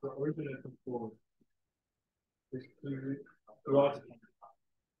of the original control with the logic.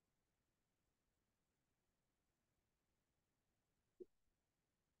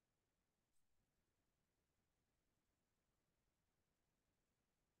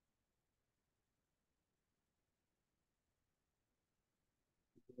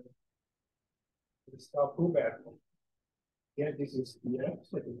 Start pullback. Again, this is the X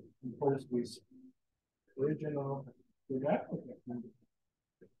that is composed with original pullback.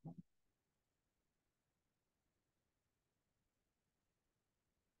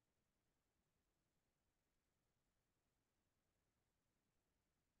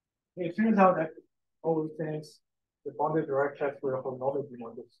 It turns out that all these things, the bounded direct checks for a homology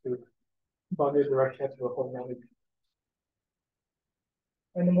modules to bounded direct checks for a homology.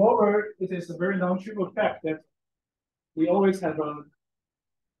 And moreover, it is a very non-trivial fact that we always have a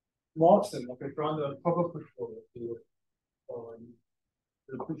Watson, okay, from the proper push forward to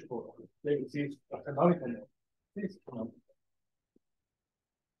the push forward. They exist a canonical node. This canonical.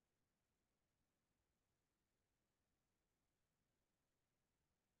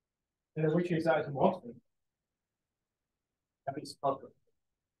 And which is that Watson. That is proper.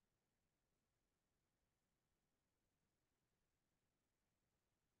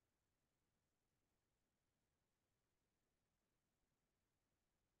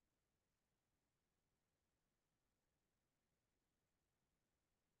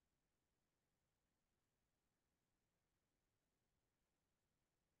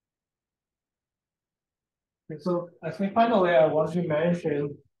 And so I think finally I want to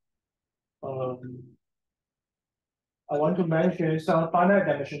mention some finite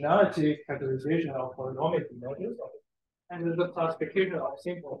dimensionality categorization of polynomial modules and the classification of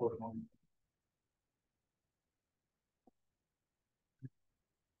simple polynomials.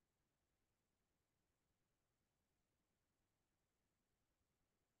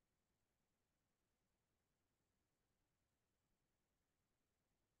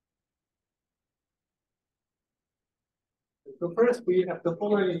 So first we have the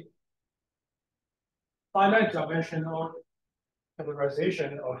following finite dimensional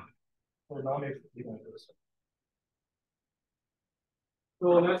categorization of polynomial modules. So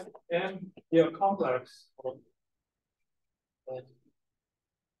let's M be a complex of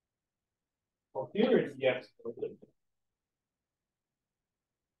coherent EX.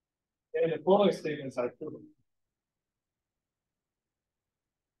 And the following statements are true.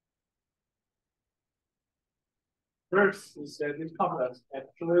 First is that this complex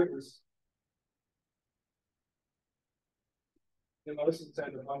actually is the most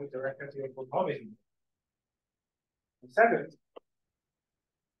inside the only direct for modeling. And second,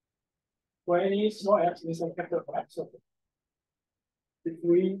 for any small x is a capital X, so if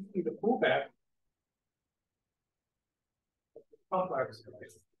we do the pullback complex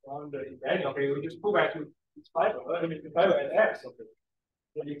on the embedding, okay, we just pull back to its fiber, I mean the fiber at X, okay.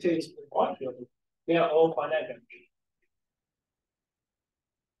 When you take the quantity of it, they are all finite dimension.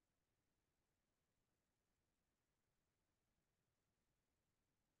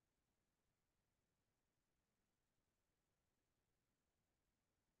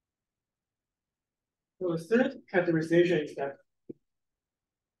 So the third categorization is that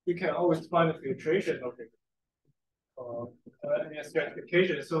you can always find the filtration of it, and a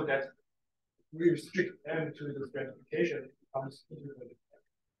stratification so that we restrict them to the stratification comes into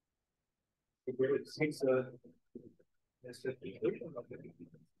the way it seeks the stratification of it.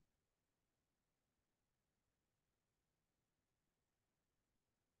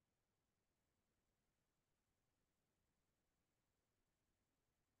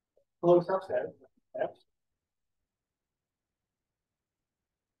 Closed subset F.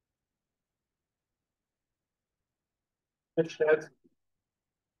 Such that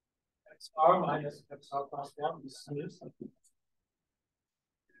XR minus XR plus 1 is smooth.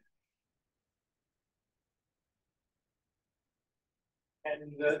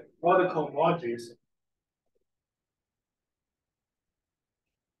 And the vertical modules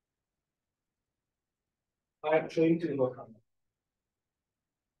are actually to look on.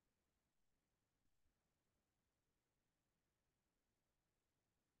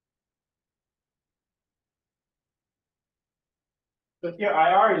 So here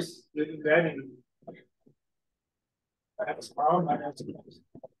IR is the embedding XR minus X.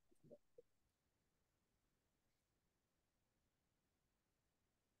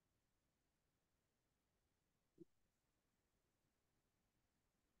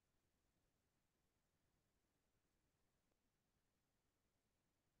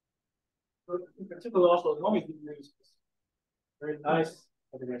 So in particular, also normally use very nice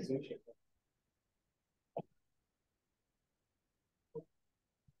organization.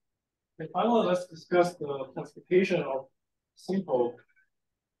 And finally, let's discuss the classification of simple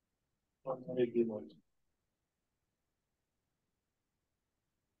quantitative modules.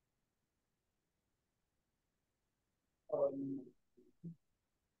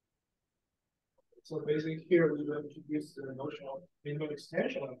 So basically here we will introduce the notion of minimum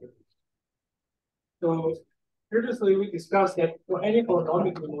extension of it. So previously we discussed that for any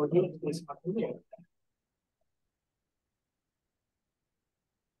polynomial module it is continuous.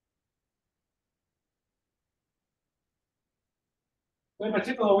 In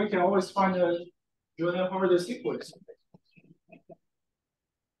particular, we can always find a Jordan Harder sequence.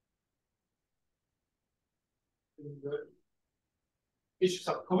 Each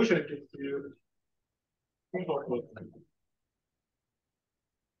subquotient gives you simple quotient.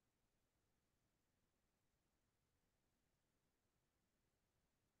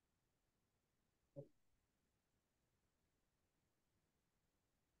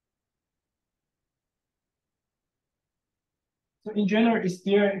 So in general, is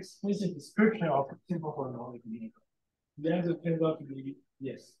there an explicit description of simple polynomial meaning? The answer turns out to be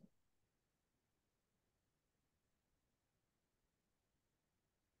yes.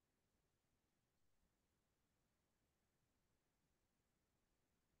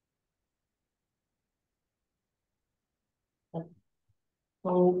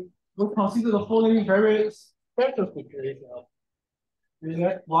 So we'll consider the following very special situation. Is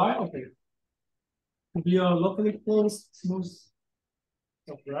that why? Okay. To be a locally closed smooth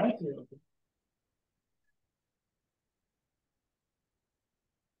variety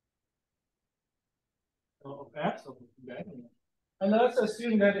of X of embedding. And let's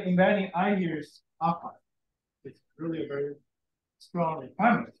assume that the embedding I here is alpha. It's really a very strong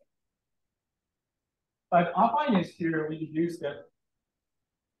requirement. But alpha is here, we use that.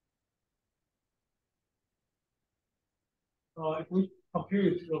 If we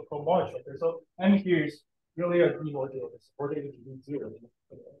compute it to a conversion, okay, so M here is really a D module, it's supported to be 0.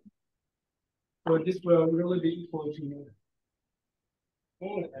 So this will really be equal to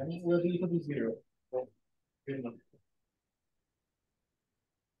M will be equal to 0. So,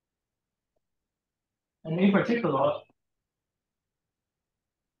 and in particular,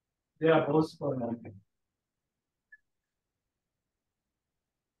 they are both polynomial.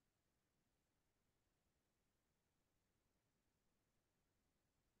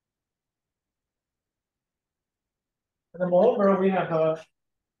 And moreover, we have a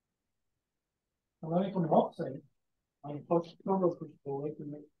canonical morphing I'm possible push forward to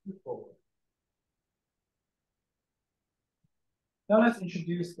make it forward. Now let's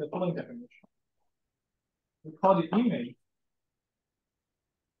introduce the following definition. We call the image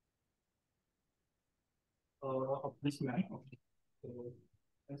of this map. So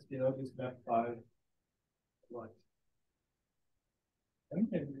let's denote this map by what?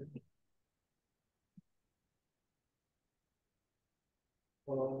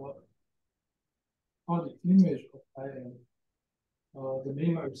 Call the image of IM the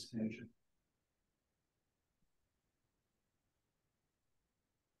minimum extension.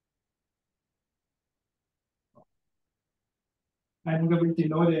 And we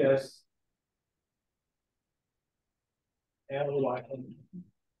denote it as LYN.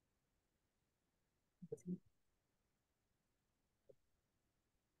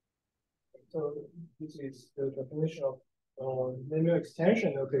 So this is the definition of linear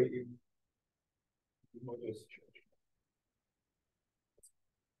extension. Okay, in module situation.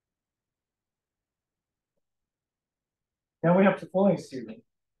 Now we have the following theorem.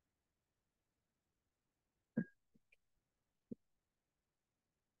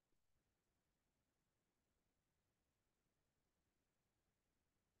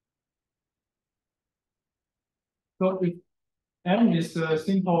 So if M is a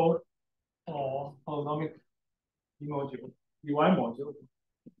simple holonomic module, UI module.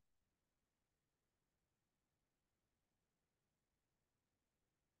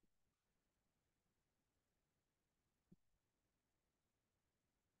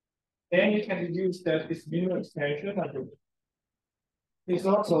 Then you can deduce that this minimum extension is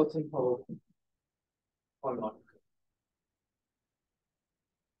also simple holonomic.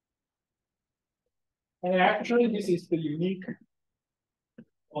 And actually, this is the unique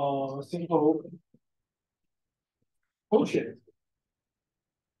simple quotient.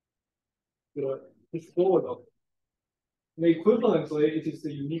 It's forward of the equivalently, it is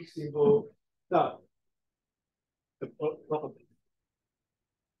the unique simple sum. The property.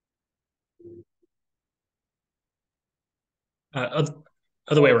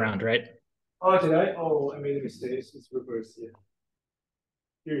 Other way around, right? Oh, did I? Oh, I made a mistake. It's reversed here.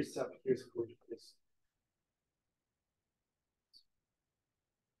 Here's sum. Here's quotient. Yes.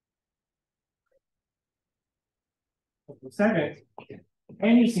 Second,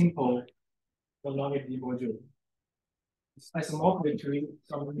 any simple holonomic D module is isomorphic to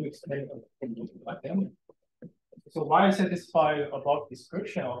some new extent of M. So why satisfy above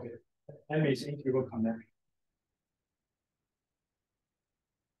description of it? M is integral connection.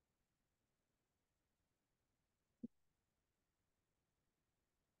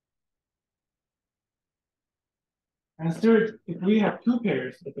 And third, if we have two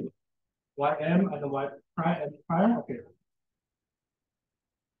pairs, ym and y prime and prime, okay.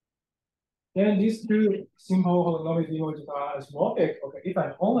 Then these two simple holonomic modules are isomorphic. Okay, if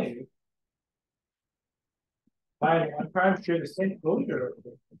and only y and y prime share the same closure,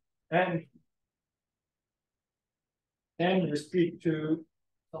 and restrict to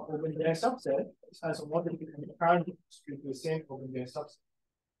some open J subset, it's isomorphic and the prime restrict to the same open J subset.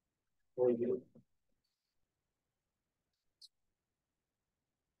 For you.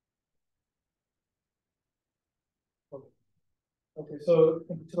 Okay, so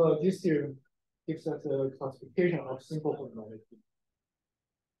this theorem gives us a classification of simple holonomic.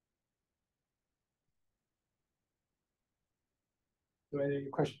 So any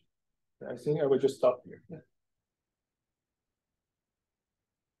question? I think I will just stop here. Yeah.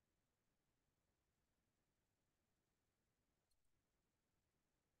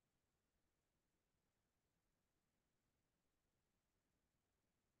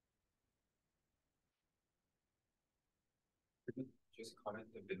 Just comment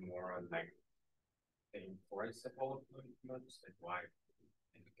a bit more on like the importance of all of those, like why.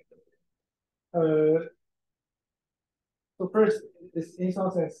 So first, this in some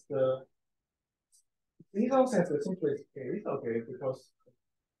sense the simplest case, okay, because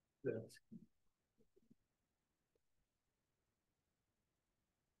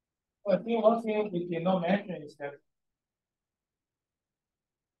I think one thing we cannot mention is that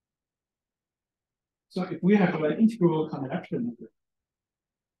so if we have like integral connection,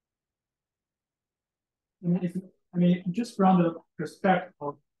 I mean just from the perspective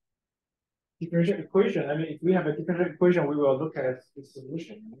of differential equation, I mean if we have a differential equation, we will look at the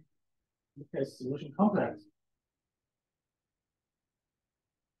solution, right? Look at solution complex.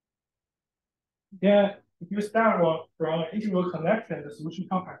 Yeah, if you start from integral connection, the solution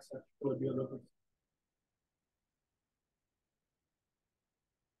complex will be a little.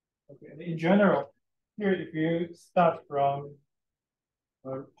 Okay, in general, here if you start from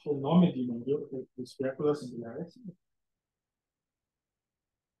holonomic module with regular singularity,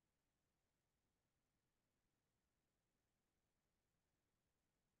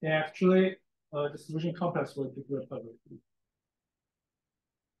 then actually the solution complex will be good public.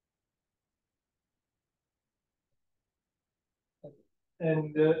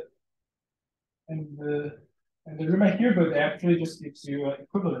 And the Riemann Hilbert actually just gives you an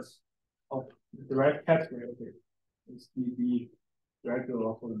equivalence of the derived category. Okay, it's the regular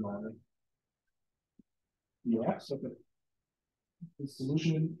of the model. Yeah, so the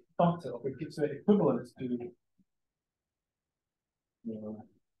solution function okay gives an equivalence to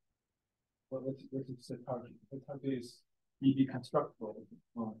what is the target? The target is the constructible.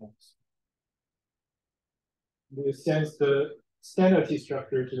 It sends the standard T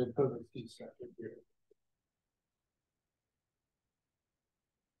structure to the equivalent T structure here.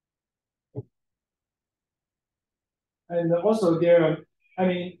 And also there, I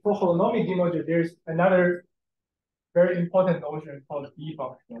mean, for holonomic demodule, there's another very important notion called B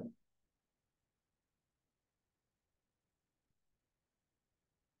function.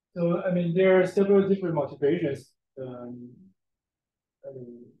 So, I mean, there are several different motivations.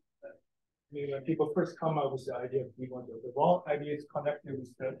 When people first come up with the idea of B module, the one idea is connected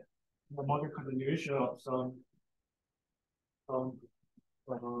with the module continuation of some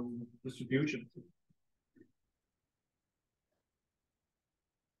distribution.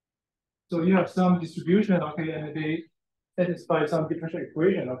 So you have some distribution, okay, and they satisfy some differential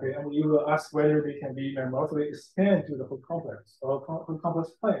equation, okay, and you will ask whether they can be meromorphically extend to the whole complex or whole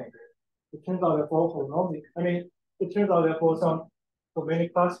complex plane. It turns out that for holonomic, I mean, it turns out that for many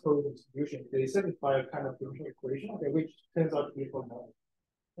classical distributions, they satisfy a kind of differential equation, okay, which turns out to be holonomic.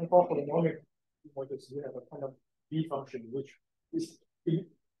 And for holonomic modules, you have a kind of B function, which is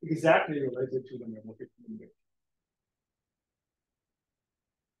exactly related to the meromorphic plane.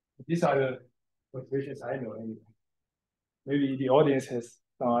 These are the motivations I know anyway. Maybe the audience has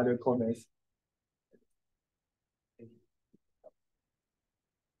some other comments.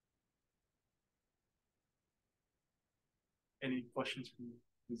 Any questions from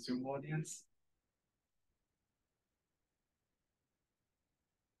the Zoom audience?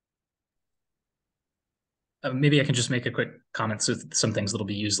 Maybe I can just make a quick comment with some things that'll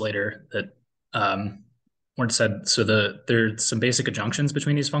be used later that weren't said. So there's some basic adjunctions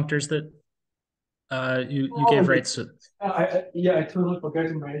between these functors that you gave, right? So I totally forgot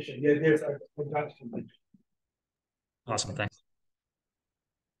to mention. Yeah, there's a conjunction. Awesome, thanks.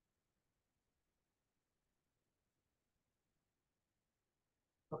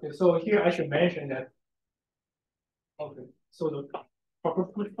 Okay, so here I should mention that. Okay, so the proper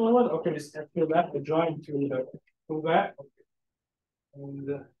push forward, okay, is actually left adjoint to the pullback, okay,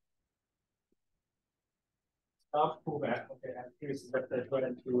 and stop pullback, okay, and here's left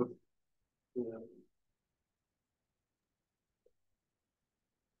adjoint to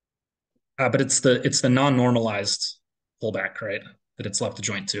but it's the non-normalized pullback, right? That it's left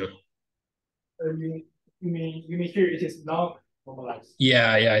adjoint to. you mean here it is not normalized?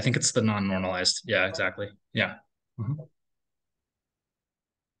 Yeah, I think it's the non-normalized. Yeah, exactly. Yeah. Mm-hmm.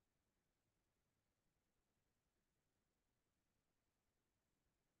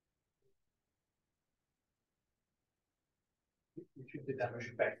 You should do that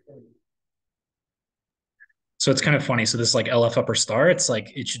measure back. So it's kind of funny. So this like LF upper star, it's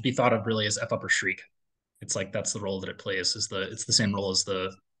like it should be thought of really as F upper shriek. It's like that's the role that it plays. It's the same role as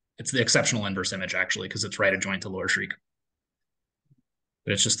it's the exceptional inverse image actually, because it's right adjoint to lower shriek.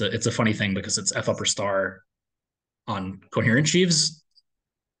 But it's a funny thing because it's F upper star on coherent sheaves.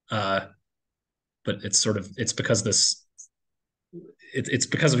 But it's because it's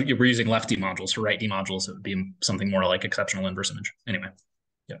because we're using left D modules. For right D modules, it would be something more like exceptional inverse image. Anyway,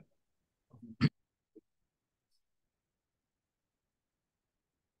 yeah.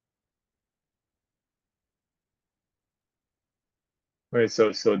 Right,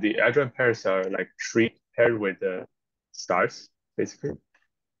 so the adjoint pairs are like tree paired with the stars, basically.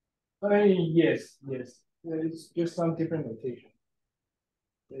 Yes. It's just some different notation.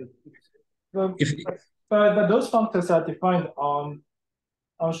 But those functors are defined on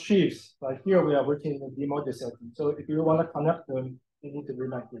sheaves. Like here we are working in a demodule setting. So if you want to connect them, you need to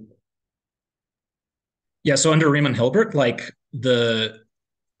remind them. Yeah, so under Riemann-Hilbert, like the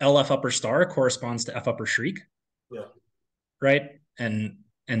LF upper star corresponds to F upper shriek. Yeah. Right? And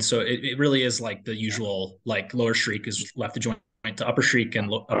so it really is like the usual, like lower shriek is left adjoint to upper shriek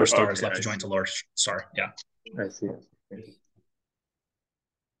and upper star is left adjoint to lower star. Yeah. I see.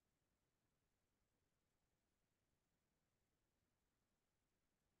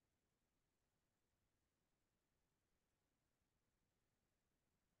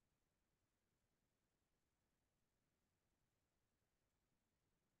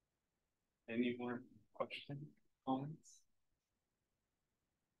 Any more questions, comments?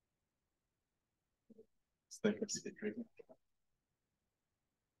 diversity.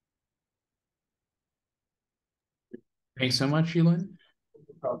 Thanks so much, Zhilin.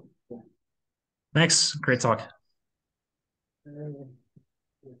 Thanks. Great talk.